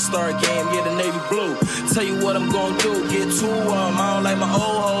 02, All-Star game, yeah, the Navy blue. Tell you what I'm gonna do, get two of them. I don't like my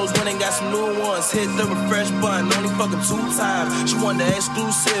old hoes, when they got some new ones. Hit the refresh button, only fucking 2 times. She want the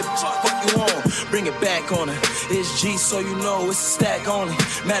exclusive, fuck you on. Bring it back on her. It's G, so you know it's a stack only.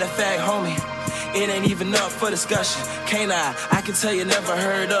 Matter of fact, homie, it ain't even up for discussion. Can't I can tell you never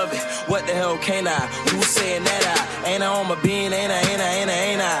heard of it. What the hell can't I? Who's saying that I? Ain't I on my bean? Ain't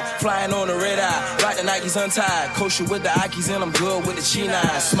I? Flying on the red eye, like the Nikes untied. Kosher with the Ikes and I'm good with the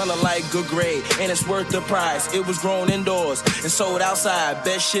Chinas. Smelling like good grade, and it's worth the price. It was grown indoors and sold outside.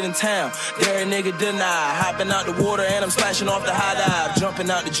 Best shit in town, dare a nigga deny. Hopping out the water and I'm splashing off the high dive. Jumping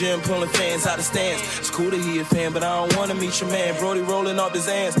out the gym, pulling fans out the stands. It's cool to hear a fan, but I don't wanna meet your man. Brody rolling off his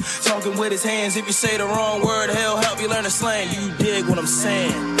hands, talking with his hands. If you say the wrong word, hell help you learn the slang. You dig what I'm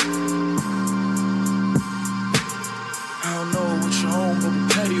saying? I don't know what your home, but we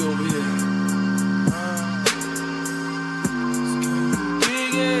petty over here.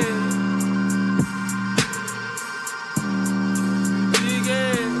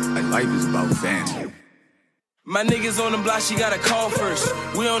 Life is about family. My niggas on the block, she gotta call first.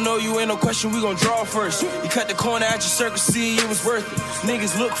 We don't know you, ain't no question, we gon' draw first. You cut the corner at your circle, see it was worth it.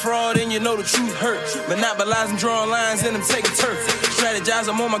 Niggas look fraud and you know the truth hurt. Monopolizing, drawing lines and I'm taking turf. Strategize,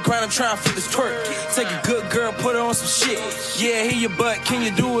 I'm on my grind, I'm trying to flip this twerk. Take a good girl, put her on some shit. Yeah, hit your butt, can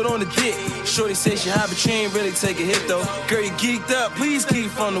you do it on the dick? Shorty says she hot, but she ain't really take a hit though. Girl, you geeked up, please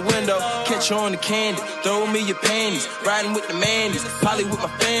keep from the window. Catch her on the candy, throw me your panties. Riding with the Mandy's, probably with my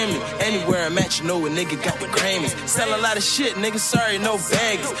family. Anywhere I'm at, you know a nigga got the Grammys. Sell a lot of shit, nigga, sorry, no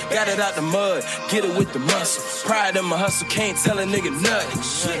baggies. Got it out the mud, get it with the muscle. Pride in my hustle, can't tell a nigga nothing.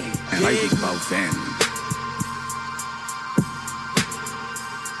 And life is about family.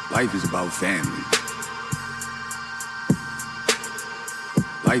 Life is about family.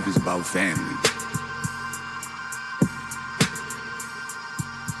 Life is about family.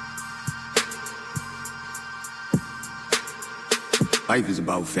 Life is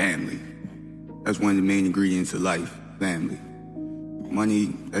about family. That's one of the main ingredients of life, family.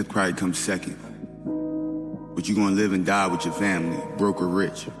 Money, that probably comes second. But you're gonna live and die with your family, broke or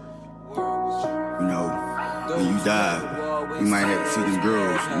rich. You know, when you die, you might have to see them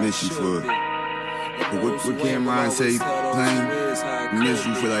girls miss you for, what Cameron say, plain? Miss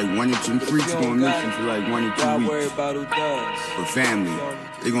you for like 1 or 2 freaks, gonna miss you for like 1 or 2 weeks. But family,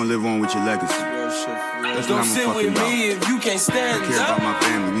 they gonna live on with your legacy. That's what I'm fucking about. Me if you can't stand I care about my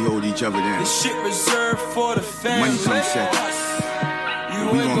family, we hold each other down. This shit reserved for the family. Money comes second.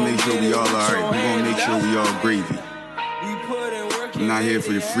 We gonna make sure we all alright. We gonna make sure we all gravy. I'm not here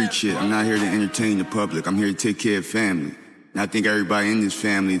for the freak shit. I'm not here to entertain the public. I'm here to take care of family. And I think everybody in this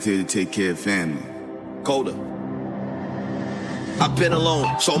family is here to take care of family. Colder. I've been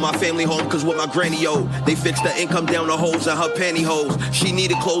alone, sold my family home cause what my granny owed. They fixed the income down the holes in her pantyhose. She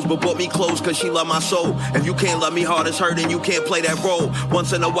needed clothes but bought me clothes cause she loved my soul. If you can't love me hard as her, then you can't play that role.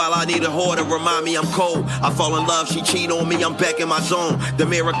 Once in a while I need a whore to remind me I'm cold. I fall in love, she cheat on me, I'm back in my zone. The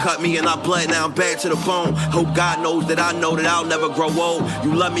mirror cut me and I bled, now I'm bad to the bone. Hope God knows that I know that I'll never grow old.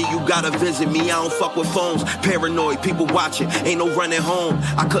 You love me, you gotta visit me, I don't fuck with phones. Paranoid, people watching, ain't no running home.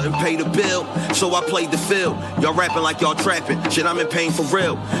 I couldn't pay the bill, so I played the field. Y'all rapping like y'all trapping, shit I'm in pain for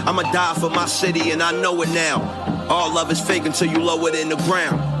real. I'ma die for my city and I know it now. All love is fake until you lower it in the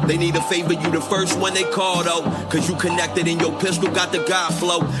ground. They need a favor, you the first one they call though. Cause you connected and your pistol got the God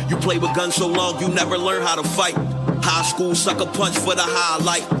flow. You play with guns so long, you never learn how to fight. High school sucker punch for the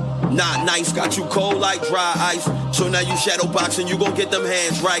highlight. Not nice, got you cold like dry ice. So now you shadow boxing, you gon' get them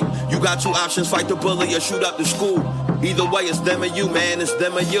hands right. You got two options, fight the bully or shoot up the school. Either way, it's them or you, man, it's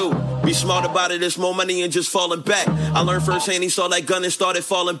them or you. Be smart about it, it's more money and just falling back. I learned firsthand, he saw that gun and started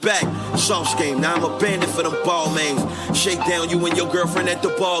falling back. Soft game, now I'm a bandit for them ball mains. Shake down you and your girlfriend at the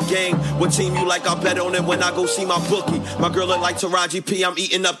ball game. What team you like, I'll bet on it when I go see my bookie. My girl look like Taraji P, I'm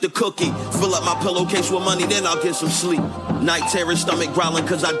eating up the cookie. Fill up my pillowcase with money, then I'll get some sleep. Night terror, stomach growling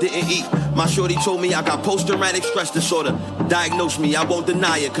cause I didn't eat. My shorty told me I got post-traumatic stress disorder. Diagnosed me, I won't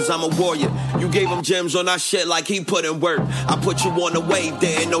deny it cause I'm a warrior. You gave him gems on our shit like he put in work. I put you on the wave,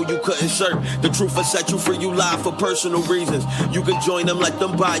 didn't know you couldn't surf. The truth will set you free, you lie for personal reasons. You can join them, let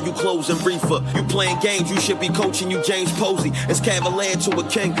them buy you clothes and reefer. You playing games, you should be coaching you James Posey. It's Cavalier to a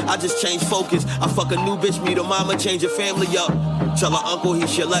king, I just changed focus. I fuck a new bitch, meet her mama, change her family up. Tell her uncle he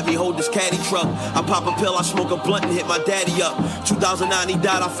should let me hold this caddy truck. I pop a pill, I smoke a blunt and hit my daddy up. 2009 he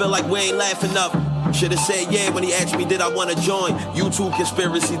died, I feel like we ain't laughing up. Should've said yeah when he asked me did I wanna join. YouTube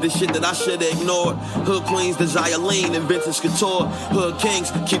conspiracy, the shit that I should've ignored. Hood queens desire lean and vintage couture. Hood kings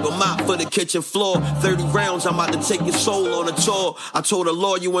keep a mop for the kitchen floor. 30 rounds, I'm about to take your soul on a tour. I told her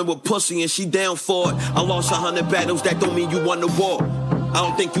Lord you in with pussy and she down for it. I lost 100 battles, that don't mean you won the war. I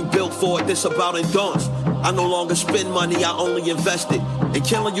don't think you built for it, this about endurance. I no longer spend money, I only invest it. And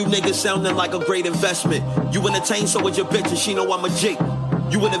killing you niggas sounding like a great investment. You entertain so with your bitch and she know I'm a G.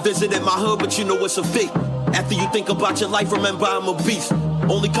 You wouldn't have visited my hood, but you know it's a fake. After you think about your life, remember I'm a beast.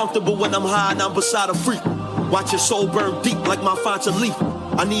 Only comfortable when I'm high and I'm beside a freak. Watch your soul burn deep like my Fanta leaf.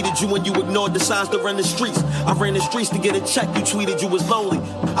 I needed you when you ignored the signs to run the streets. I ran the streets to get a check, you tweeted you was lonely.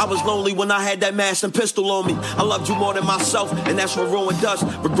 I was lonely when I had that mask and pistol on me. I loved you more than myself, and that's what ruined us.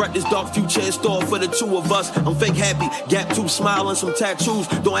 Regret this dark future in store for the two of us. I'm fake happy, gap tooth, smile and some tattoos.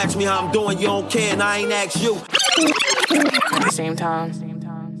 Don't ask me how I'm doing, you don't care, and I ain't asked you. At the same time,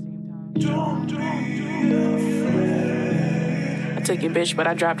 I took your bitch, but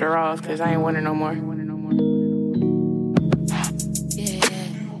I dropped her off, cause I ain't want her no more.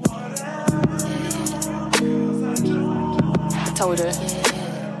 I told her,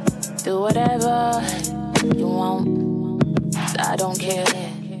 do whatever you want, I don't care.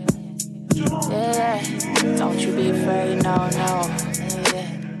 Yeah, don't you be afraid, no.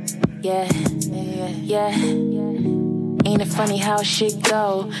 Yeah. Ain't it funny how shit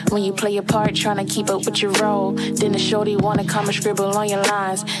go when you play your part trying to keep up with your role? Then the shorty wanna come and scribble on your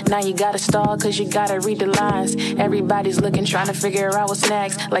lines. Now you gotta stall cause you gotta read the lines. Everybody's looking trying to figure out what's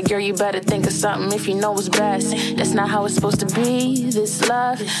next. Like girl, you better think of something if you know what's best. That's not how it's supposed to be, this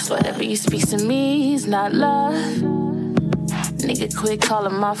love. Whatever you speak to me is not love. Nigga, quit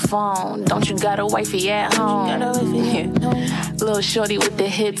calling my phone. Don't you got a wifey at home? Little shorty with the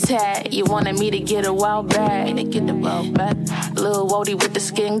hip tat. You wanted me to get a while back. Little Wody with the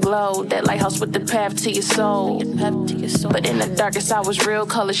skin glow. That lighthouse with the path to your soul. But in the darkest hours, real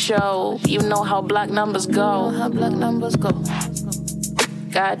color show. You know how block numbers go.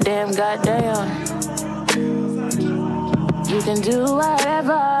 Goddamn. You can do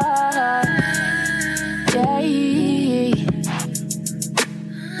whatever. Yeah.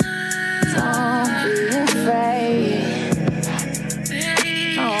 Don't be afraid.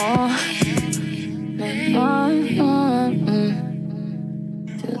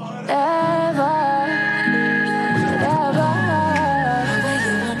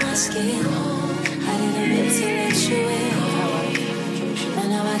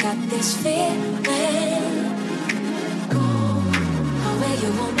 This feeling, where you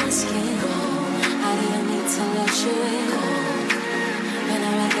want my skin, I didn't mean to let you in. But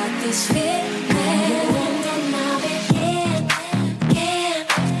now I got this feeling, and I'll begin,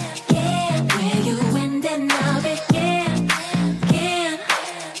 where you end and I'll begin,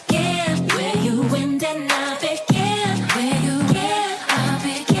 where you end and I'll begin, where you end, I'll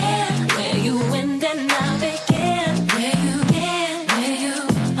begin, where you end and I'll begin, where you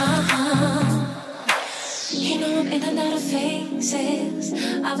You know I'm in and out of phases.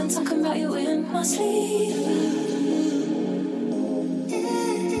 I've been talking about you in my sleep.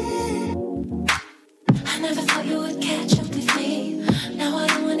 I never thought you would catch up with me. Now I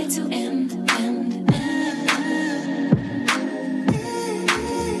don't want it to end.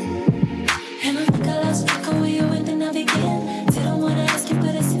 And I think I lost track on where you went and I began. Didn't wanna ask you,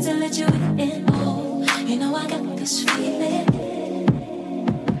 but I seem to let you in. Oh, you know I got this feeling.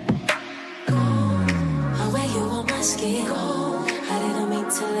 Skin. I didn't mean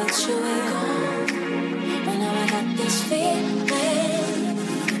to let you in.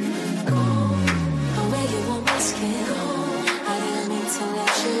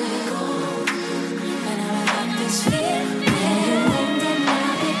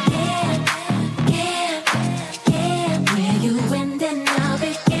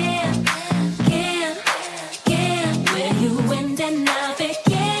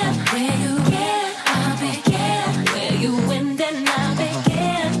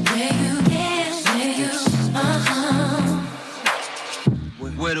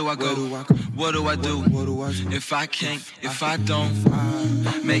 Where do I go? What do I do? If I can't, if I don't,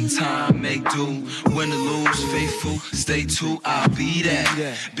 make time, make do. Win or lose, faithful, stay true, I'll be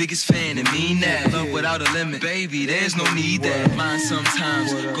that. Biggest fan and mean that. Love without a limit, baby, there's no need that. Mine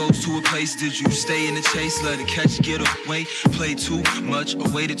sometimes goes to a place. Did you stay in the chase? Let it catch, get away. Play too much or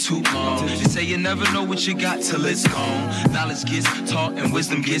waited too long. They say you never know what you got till it's gone. Knowledge gets taught and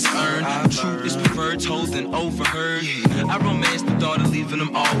wisdom gets earned. Truth is preferred, told and overheard. I romance the thought of leaving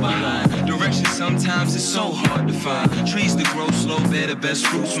them all behind. Direction sometimes is so hard to find. Trees that grow slow, they're the best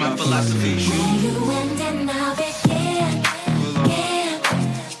fruits. My philosophy is you end and I'll begin.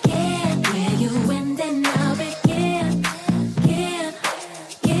 Where you end and I'll begin.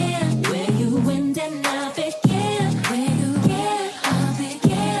 Where you end and I'll begin. Where you get, I'll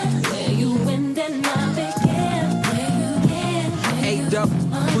begin. Where you end and I'll begin. Where you get. Hey, double,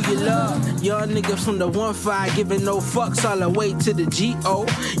 who you love? Young nigga from the 1-5, giving no fucks all the way to the G.O.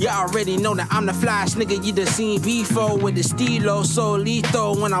 Y'all already know that I'm the flyest nigga you done seen before with the stilo so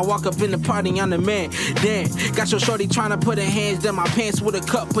lethal. When I walk up in the party, I'm the man. Damn, got your shorty tryna put her hands down my pants with a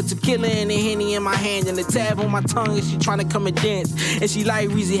cup, put tequila and a Henny in my hand and a tab on my tongue, and she tryna come and dance. And she like,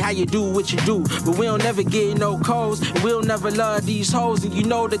 Reezy, how you do what you do? But we don't never get no calls, and we'll never love these hoes. And you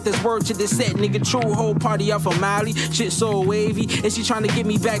know that there's word to this set, nigga. True, whole party off of Miley, shit so wavy, and she tryna get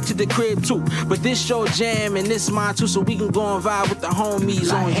me back to the crib too. But this show jam and this mine too, so we can go and vibe with the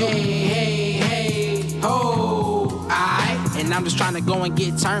homies like, on you. Hey, ho, aight. And I'm just trying to go and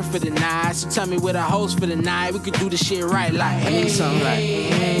get turned for the night. So tell me where the host for the night. We could do the shit right like, I need something like,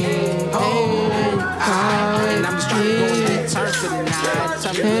 ho, aight. And I'm just trying to go and get turned for the night.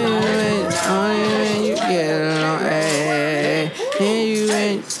 Tell me where the host for the night. You get on, hey, you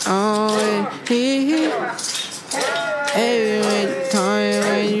ain't always here. Every time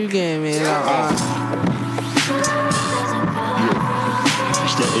when you give me love.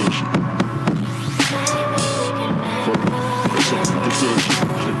 It's that other shit. Fuck it. It's that other shit.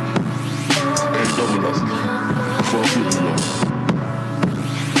 Ain't double us. Fuck with you,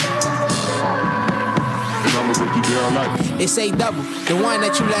 and I'ma break you down like it's a double. The one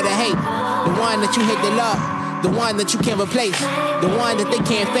that you let her hate. The one that you hate the love. The one that you can't replace. The one that they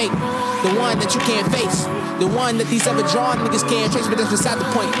can't fake. The one that you can't face. The one that these ever drawn niggas can't trace, but that's beside the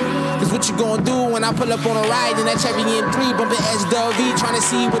point. Cause what you gonna do when I pull up on a ride in that Chevy M3, bumping SW, trying to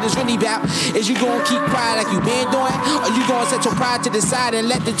see what it's really about? Is you gonna keep quiet like you been doing? Or you gonna set your pride to the side and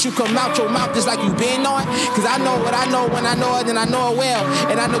let the truth come out your mouth just like you been on? Cause I know what I know when I know it, and I know it well.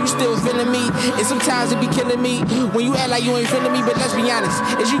 And I know you still feeling me, and sometimes it be killing me when you act like you ain't feeling me, but let's be honest.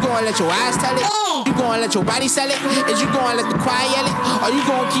 Is you gonna let your eyes tell it? You gonna let your body sell it? Is you gonna let the choir yell it? Or you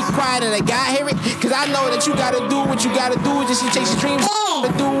gonna keep quiet and let God hear it? Cause I know that you gotta do what you gotta do just to chase your dreams. To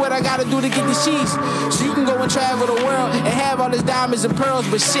do what I gotta do to get the cheese. So you can go and travel the world and have all these diamonds and pearls.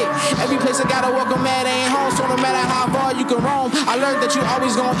 But shit, every place I gotta walk, I'm mad I ain't home. So no matter how far you can roam, I learned that you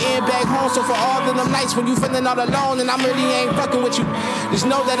always gonna end back home. So for all of them nights when you feeling all alone and I really ain't fucking with you, just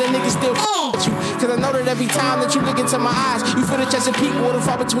know that a nigga still with you. Cause I know that every time that you look into my eyes, you feel the Chesapeake water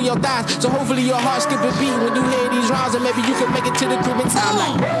fall between your thighs. So hopefully your heart skip a beat when you hear these rhymes, and maybe you can make it to the crib in time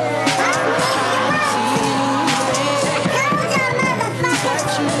like.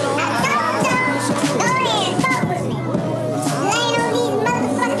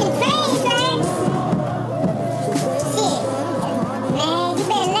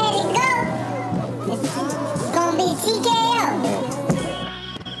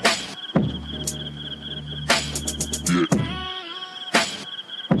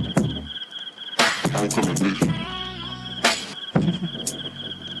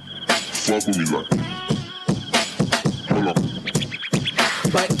 Fuck with me like. Hold on.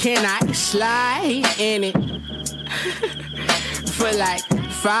 But can I slide in it for like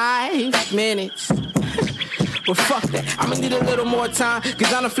 5 minutes? Well, fuck that. I'ma need a little more time,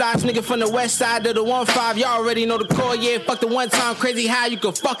 cause I'm the flyest nigga from the west side of the 1-5. Y'all already know the core, yeah. Fuck the one time. Crazy how you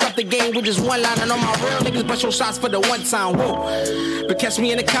can fuck up the game with just one line. And all my real niggas bust your shots for the one time. Whoa. But catch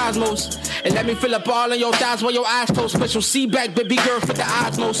me in the cosmos and let me fill up all of your thighs while your eyes closed. Special seatback, baby girl, for the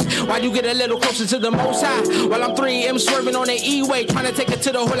osmos. While you get a little closer to the most high. While I'm 3M swerving on the E-way, trying to take it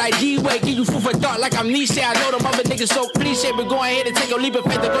to the whole like D-way. Give you food for thought like I'm Nietzsche. I know them other niggas so cliche, but go ahead and take a leap of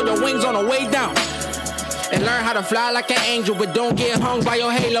faith and put your wings on the way down. and learn how to fly like an angel, but don't get hung by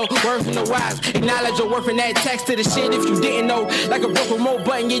your halo. Word from the wise, acknowledge your worth in that text to the shit if you didn't know. Like a broke remote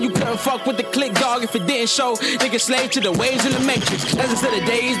button, yeah, you couldn't fuck with the click, dog, if it didn't show. Niggas slave to the waves in the matrix. Lessons of the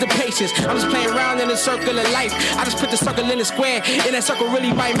days, the patience. I'm just playing around in a circle of life. I just put the circle in the square, and that circle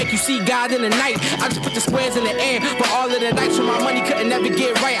really might make you see God in the night. I just put the squares in the air, but all of the nights when my money couldn't never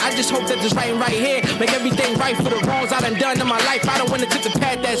get right. I just hope that this writing right here make everything right for the wrongs I done in my life. I don't wanna take the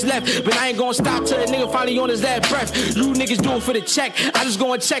path that's left, but I ain't gonna stop till the nigga finally on his last breath. You niggas do it for the check. I just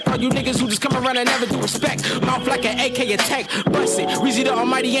go and check on you niggas who just come around and never do respect. Mouth like an AK attack, bust it. Reezy the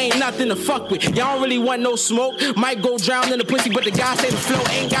Almighty ain't nothing to fuck with. Y'all don't really want no smoke. Might go drown in the pussy, but the guy say the flow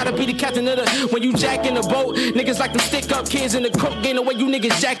ain't gotta be the captain of the. When you jack in the boat, niggas like them stick up kids in the coke. Gain the way you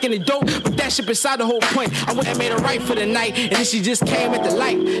niggas jack in the dope, but that shit beside the whole point. I wouldn't have made it right for the night, and then she just came at the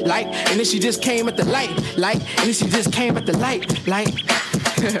light, and then she just came at the light, and then she just came at the light.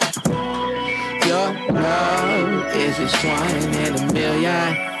 Your love is just one in a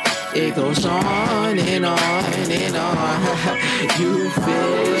million. It goes on and on and on. You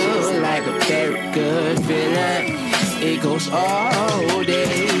feel like a very good feeling. It goes all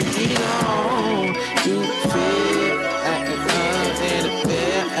day long. You feel like a good in a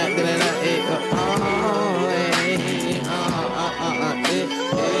feeling. It goes all day on. It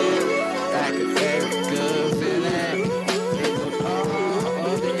feels like a very good feeling. It goes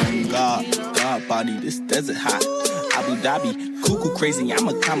all day. God body, this desert hot. Abu Dhabi, cuckoo crazy, I'm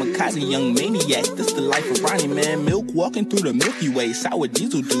a kamikaze, young maniac. This the life of Ronnie, man. Milk walking through the Milky Way. Sour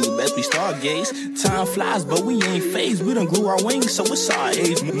diesel dude, as we stargaze. Time flies, but we ain't phased. We done grew our wings, so it's our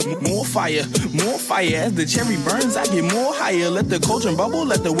age. More fire. As the cherry burns, I get more higher. Let the cauldron bubble,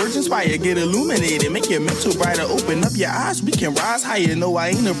 let the words inspire. Get illuminated, make your mental brighter. Open up your eyes, we can rise higher. No, I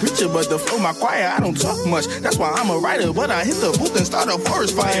ain't a preacher, but the flow my choir. I don't talk much, that's why I'm a writer. But I hit the booth and start a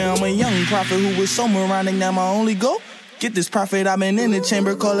forest fire. I'm a young prophet who was so moronic, now my only goal. Get this profit, I've been in the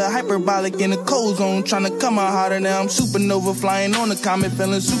chamber, call it hyperbolic in the cold zone. Tryna come out harder, now I'm supernova, flying on the comet,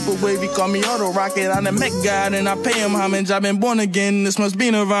 feeling super wavy. Call me auto rocket, I'm the Met God, and I pay him homage. I've been born again, this must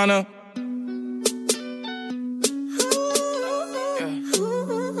be Nirvana.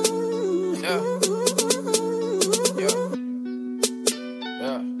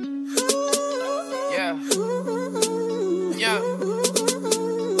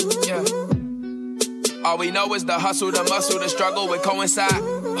 All we know is the hustle, the muscle, the struggle will coincide.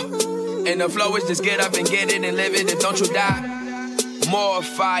 And the flow is just get up and get it and live it and don't you die. More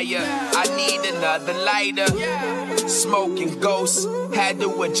fire, I need another lighter. Smoking ghosts, had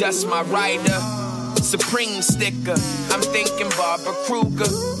to adjust my rider. Supreme sticker, I'm thinking Barbara Kruger.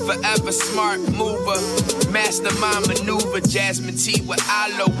 Forever smart mover, mastermind maneuver. Jasmine tea with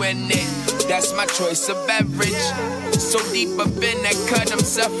aloe in it, that's my choice of beverage. So deep up in that cut, I'm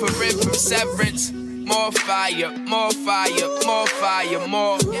suffering from severance. More fire, more fire, more fire,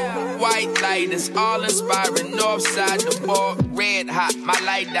 more white lighters, all inspiring. North side the ball, red hot, my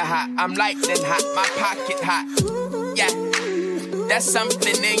lighter hot. I'm lightning hot, my pocket hot. Yeah, that's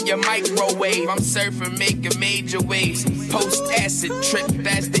something in your microwave. I'm surfing, making major waves. Post acid trip,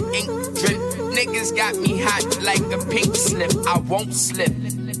 that's the ink drip. Niggas got me hot like a pink slip. I won't slip.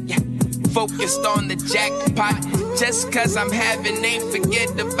 Yeah. Focused on the jackpot. Just cause I'm having, ain't forget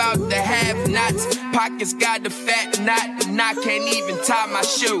about the have-nots. Pockets got the fat knot, and I can't even tie my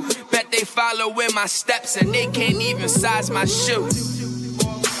shoe. Bet they following my steps, and they can't even size my shoe.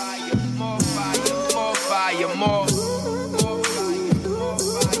 More fire, more fire, more fire, more.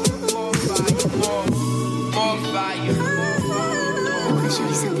 More fire.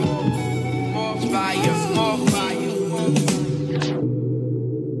 More fire, more fire.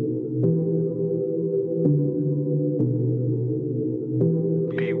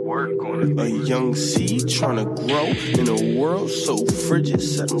 A young seed tryna grow in a world so frigid.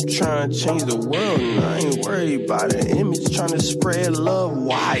 Said I'm trying to change the world, and I ain't worried about an image. Tryna spread love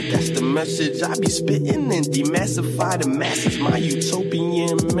wide, that's the message I be spitting, and demassify the masses. My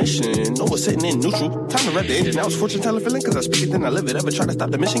utopian mission. No one's sitting in neutral. Time to rev the engine. Now it's fortune telling feeling, cause I speak it then I live it. Ever try to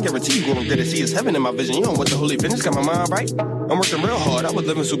stop the mission? Guarantee you gonna get to see it's heaven in my vision. You don't want the holy finish, got my mind right. I'm working real hard, I was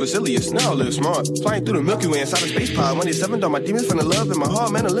living supercilious. Now I live smart. Flying through the Milky Way inside a space pod. 187, all my demons finna love in my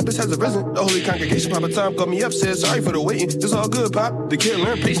heart. Man, Olympus has arisen. The holy congregation, Papa Time called me up, said sorry for the waiting. It's all good, Pop. The kid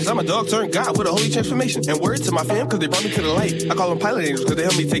learned patience. I'm a dog turned God with a holy transformation. And word to my fam, cause they brought me to the light. I call them pilot angels, cause they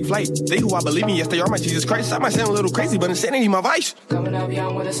help me take flight. They who I believe in, yes, they are my Jesus Christ. I might sound a little crazy, but insanity my vice. Coming up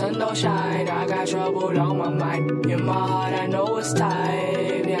young with the sun don't shine. I got trouble on my mind. In my heart, I know it's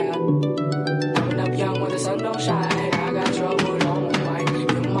time, yeah. Coming up young with the sun don't shine. I got trouble on my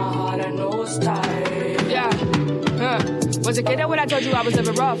mind. In my heart, I know it's time. Yeah, Was a kid when I told you I was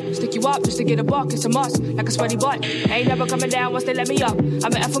living rough. Stick you up just to get a buck, it's a must. Like a sweaty butt. Ain't never coming down once they let me up.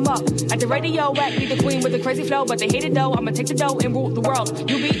 I'ma F them up. At the radio, act be the queen with the crazy flow, but they hate it though. I'ma take the dough and rule the world.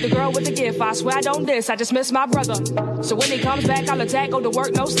 You beat the girl with the gift. I swear I don't diss, I just miss my brother. So when he comes back, I'll attack. Go to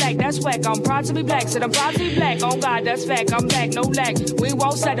work, no slack, that's whack. I'm proud to be black, said I'm proud to be black. Oh God, that's fact, I'm back, no lag. We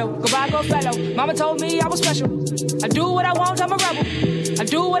won't settle, goodbye, go fellow. Mama told me I was special. I do what I want, I'm a rebel. I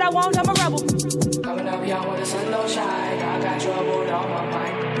do what I want, I'm a rebel. Coming up young with the sun don't shine. I got trouble on my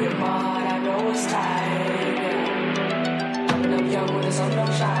mind. With my heart, I know it's tight. Coming up young with the sun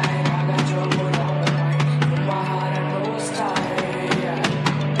don't shine. I got trouble on my mind. With my heart, I know it's tight.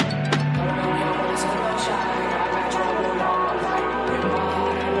 Coming up young with the sun don't shine. I got trouble on my mind. With my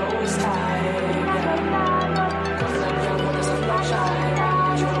heart, I know it's tight. Coming up young with the sun don't shine. I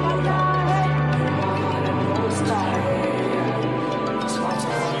got trouble on my mind. With my heart, I know it's tight. It's my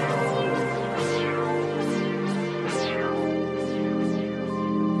time.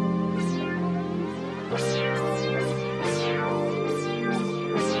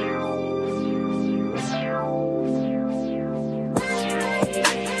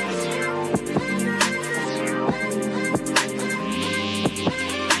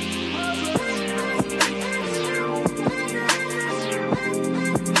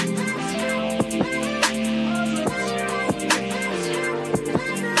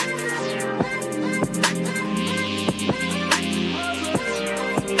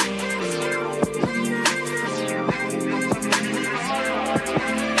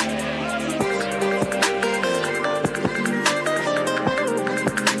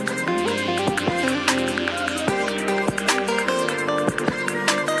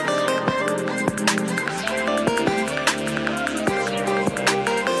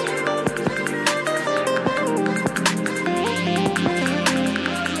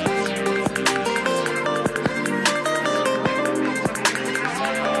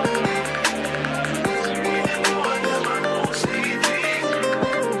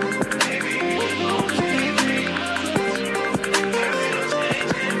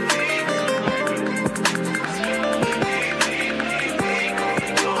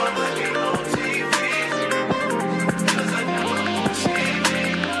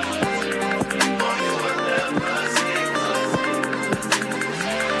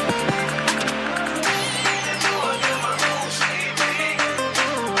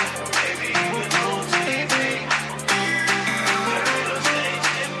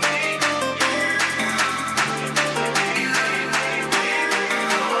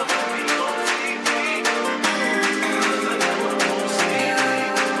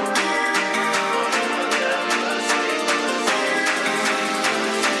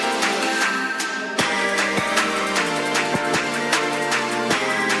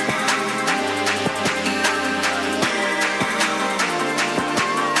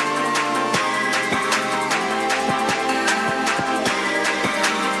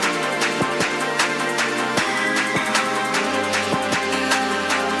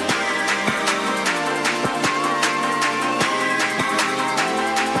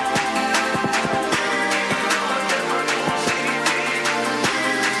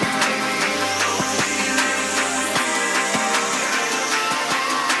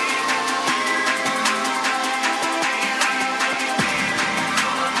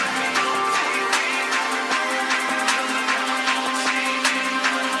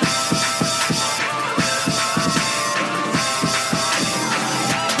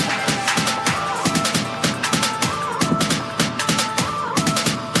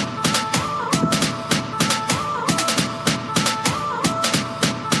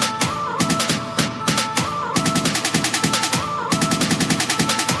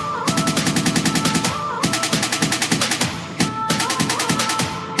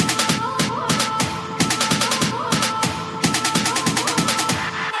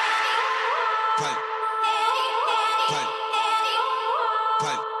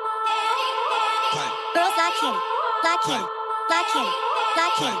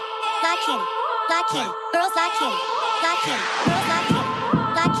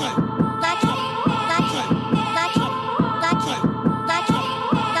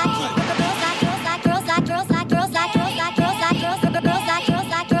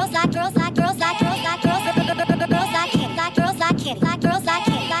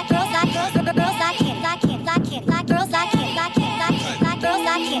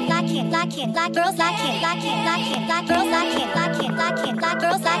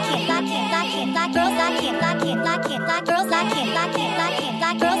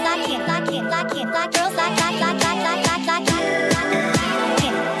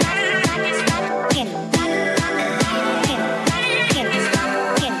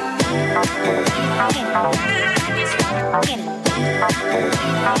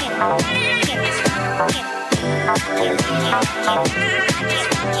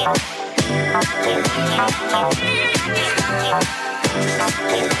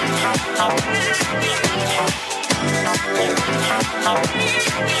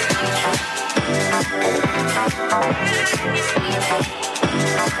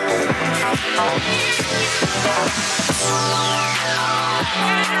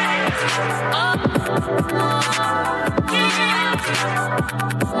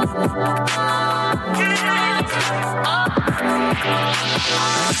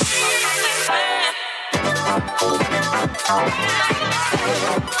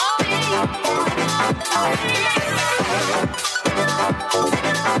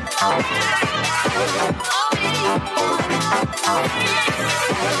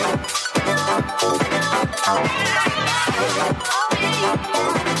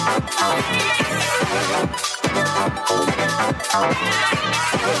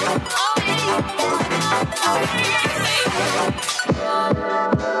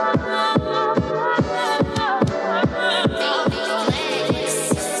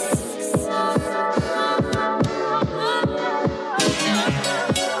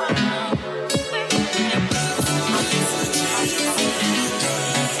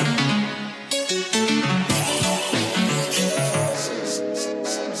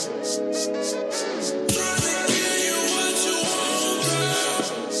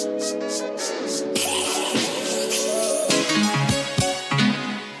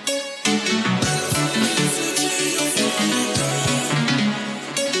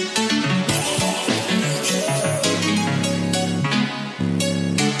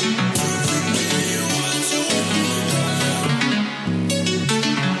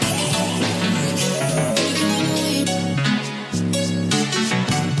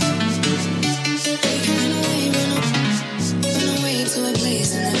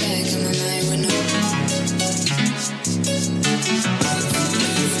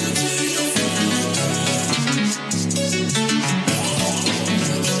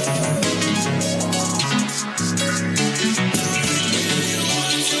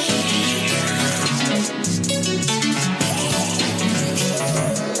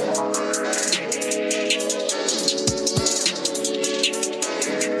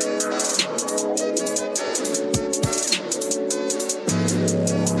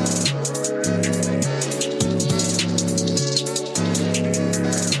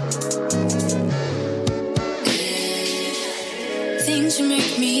 Things you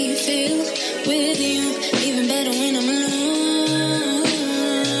make me feel with you, even better when I'm alone.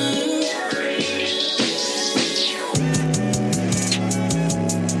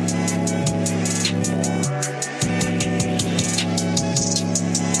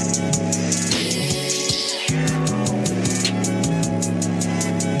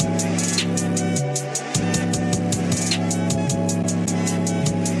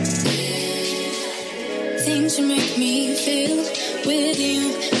 Things you make me feel with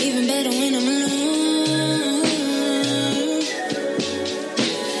you, even better when I'm alone.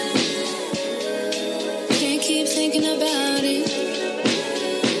 Can't keep thinking about it.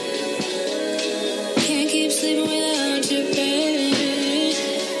 Can't keep sleeping without you, baby.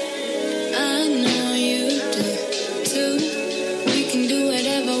 I know you do too. We can do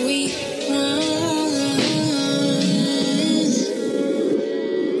whatever we want.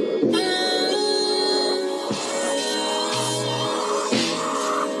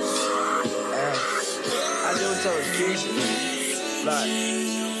 Like,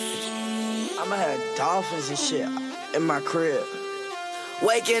 I'ma have dolphins and shit in my crib.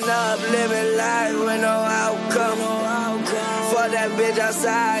 Waking up, living life with no outcome. For that bitch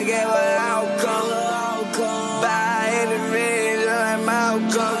outside, gave her outcome. By any means, just like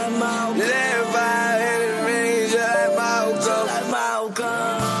Malcolm. Live by any means, just like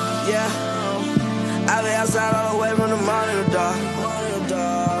Malcolm. Yeah, I been outside all the way from the morning to dark.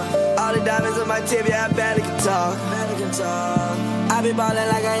 All the diamonds in my tip, yeah, I barely can talk. I be ballin'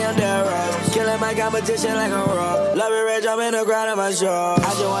 like I am Derrick Rose, killing my competition like a rock. Love it rich, I'm in the crowd of my show. I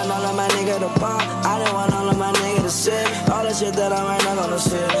just want all of my niggas to pop. I just want all of my niggas to sit. All the shit that I'm right now gonna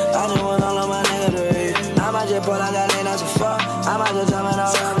sit. I just want all of my niggas to eat. I might just pull out that lane out to fuck. I might just jump in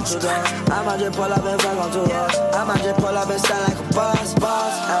all around with 2 dogs. I might just pull up and fuck on 2 horses. I might just pull up and stand like a boss,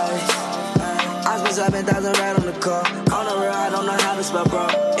 ayy. I spent 7,000 right on the car. On the road, I don't know how to spell bro.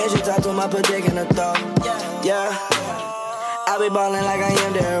 And she talk to my dick in the thought. Yeah. I be ballin' like I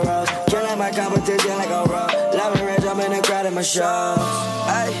am Derrick Rose, killing my competition like a rock. Love it rich, I'm in the crowd in my shows.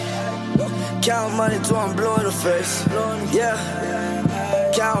 Ayy. Count money till I'm blue in the face. Yeah.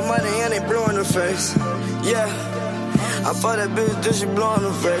 count money and they blue in the face. Yeah. I fuck that bitch, till she blue in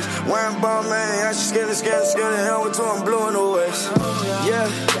the face. Wearing ball, man, yeah, she skinny, hell with two, I'm blue in the waist. Yeah.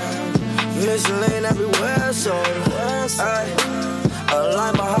 Michelin everywhere, so a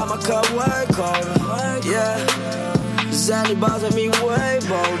line behind my cup, way colder. Yeah. Zanny bars at me way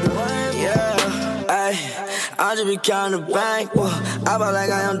bolder. Yeah. Ay. I just be counting the bank, whoa. I bought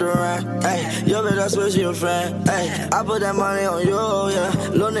like I am Durant, ayy. Yo, bitch, I swear she a fan, ayy. I put that money on you, yeah.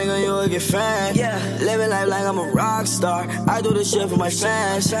 Little nigga, you will get fan, yeah. Living life like I'm a rock star. I do this shit for my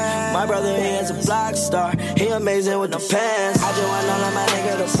fans. My brother, he is a block star. He amazing with the pants. I just want all of my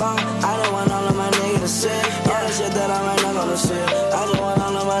niggas to fall. I just want all of my niggas to sit. All the shit that I right now gonna sit. I just want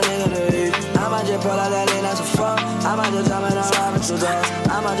all of my niggas to eat. I might just pull out that lean, that's a fuck. I might just jump in and rob it to dogs.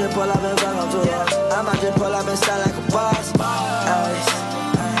 I might just pull up and fuck on 2 dogs. I might just pull up and stand like a boss.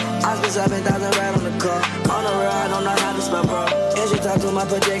 I spent 7,000 right on the car. On the road, I don't know how to spell, bro. And she talk to my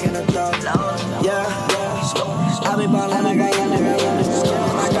project in the dog. Yeah, yeah. I be ballin' like I am, nigga.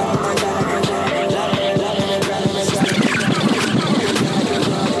 My God, my God, my God.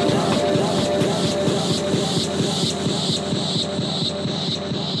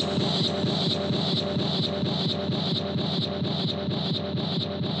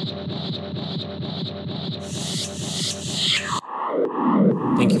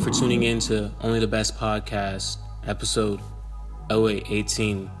 Thank you for tuning in to Only the Best Podcast, episode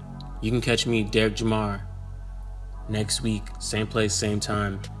 0818. You can catch me, Derek Jamar, next week, same place, same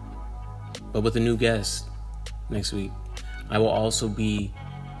time, but with a new guest next week. I will also be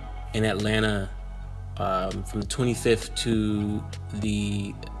in Atlanta from the 25th to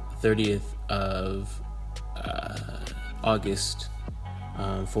the 30th of August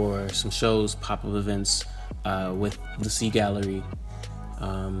for some shows, pop-up events with the Sea Gallery.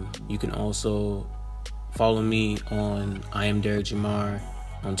 You can also follow me on I am Derek Jamar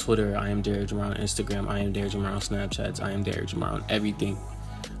on Twitter, I am Derek Jamar on Instagram, I am Derek Jamar on Snapchat, I am Derek Jamar on everything.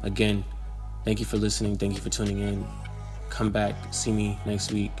 Again, thank you for listening, thank you for tuning in. Come back, see me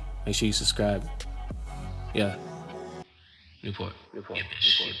next week. Make sure you subscribe. Yeah. Newport. This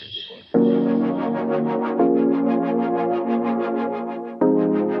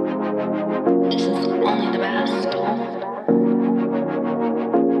is only the best.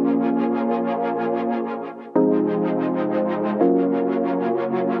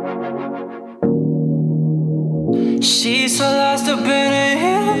 She's so lost up in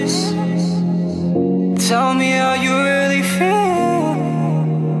his. Tell me how you really feel.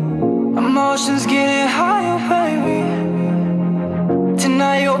 Emotions getting higher, baby.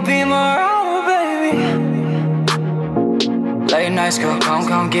 Tonight you'll be my hour, baby. Late nights, girl,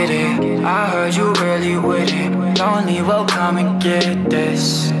 come get it. I heard you really with it. Lonely, well, come and get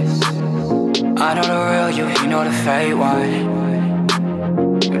this. I know the real you, you know the fake one.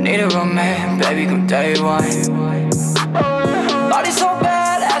 You need a romance, baby, come day one. Body so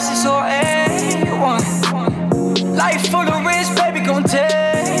bad, ass is so A1. Life full of risk, baby, gon'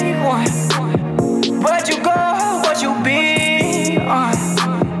 take one. Where'd you go, what you be on?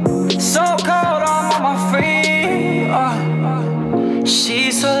 So cold, I'm on my free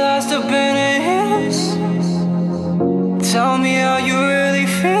She's so lost up in his. Tell me how you really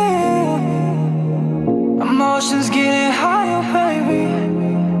feel. Emotions getting higher, baby.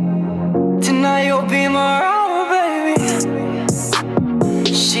 Tonight you'll be my hour, baby.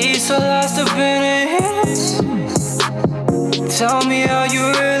 She's so lost up in his. Tell me how you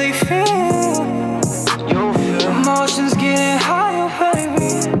really feel. Emotions getting higher, baby.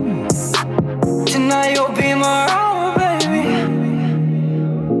 Tonight you'll be my hour, baby.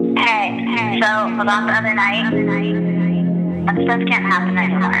 Hey, so about the other night, that stuff can't happen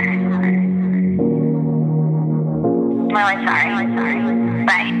anymore. Really sorry.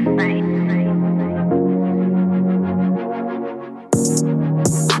 Bye.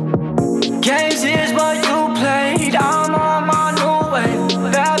 Games is what you played. I'm on my new way.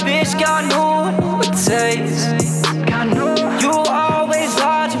 That bitch got new taste. You always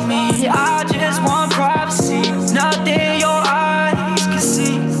lie to me. I just want privacy. Nothing your eyes can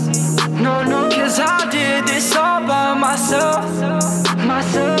see. No, cause I did this all by myself.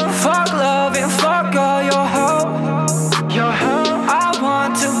 Fuck love and fuck all your help. I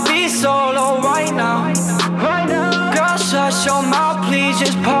want to be solo right now. Girl, shut your mouth, please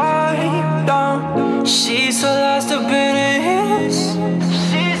just pipe down. She's so lost up in his.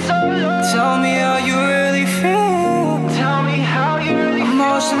 Tell me how you really feel.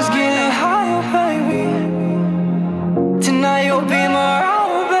 Emotions getting higher, baby. Tonight you'll be my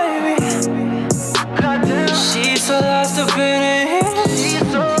hour, baby. She's so lost up in his.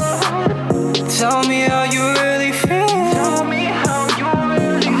 Tell me how you really feel.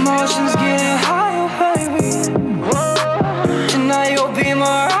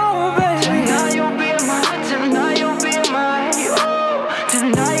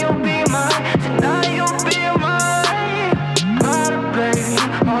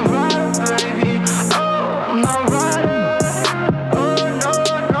 not right, baby. Oh, I'm not right. Oh, no,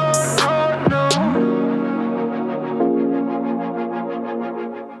 no, no, no.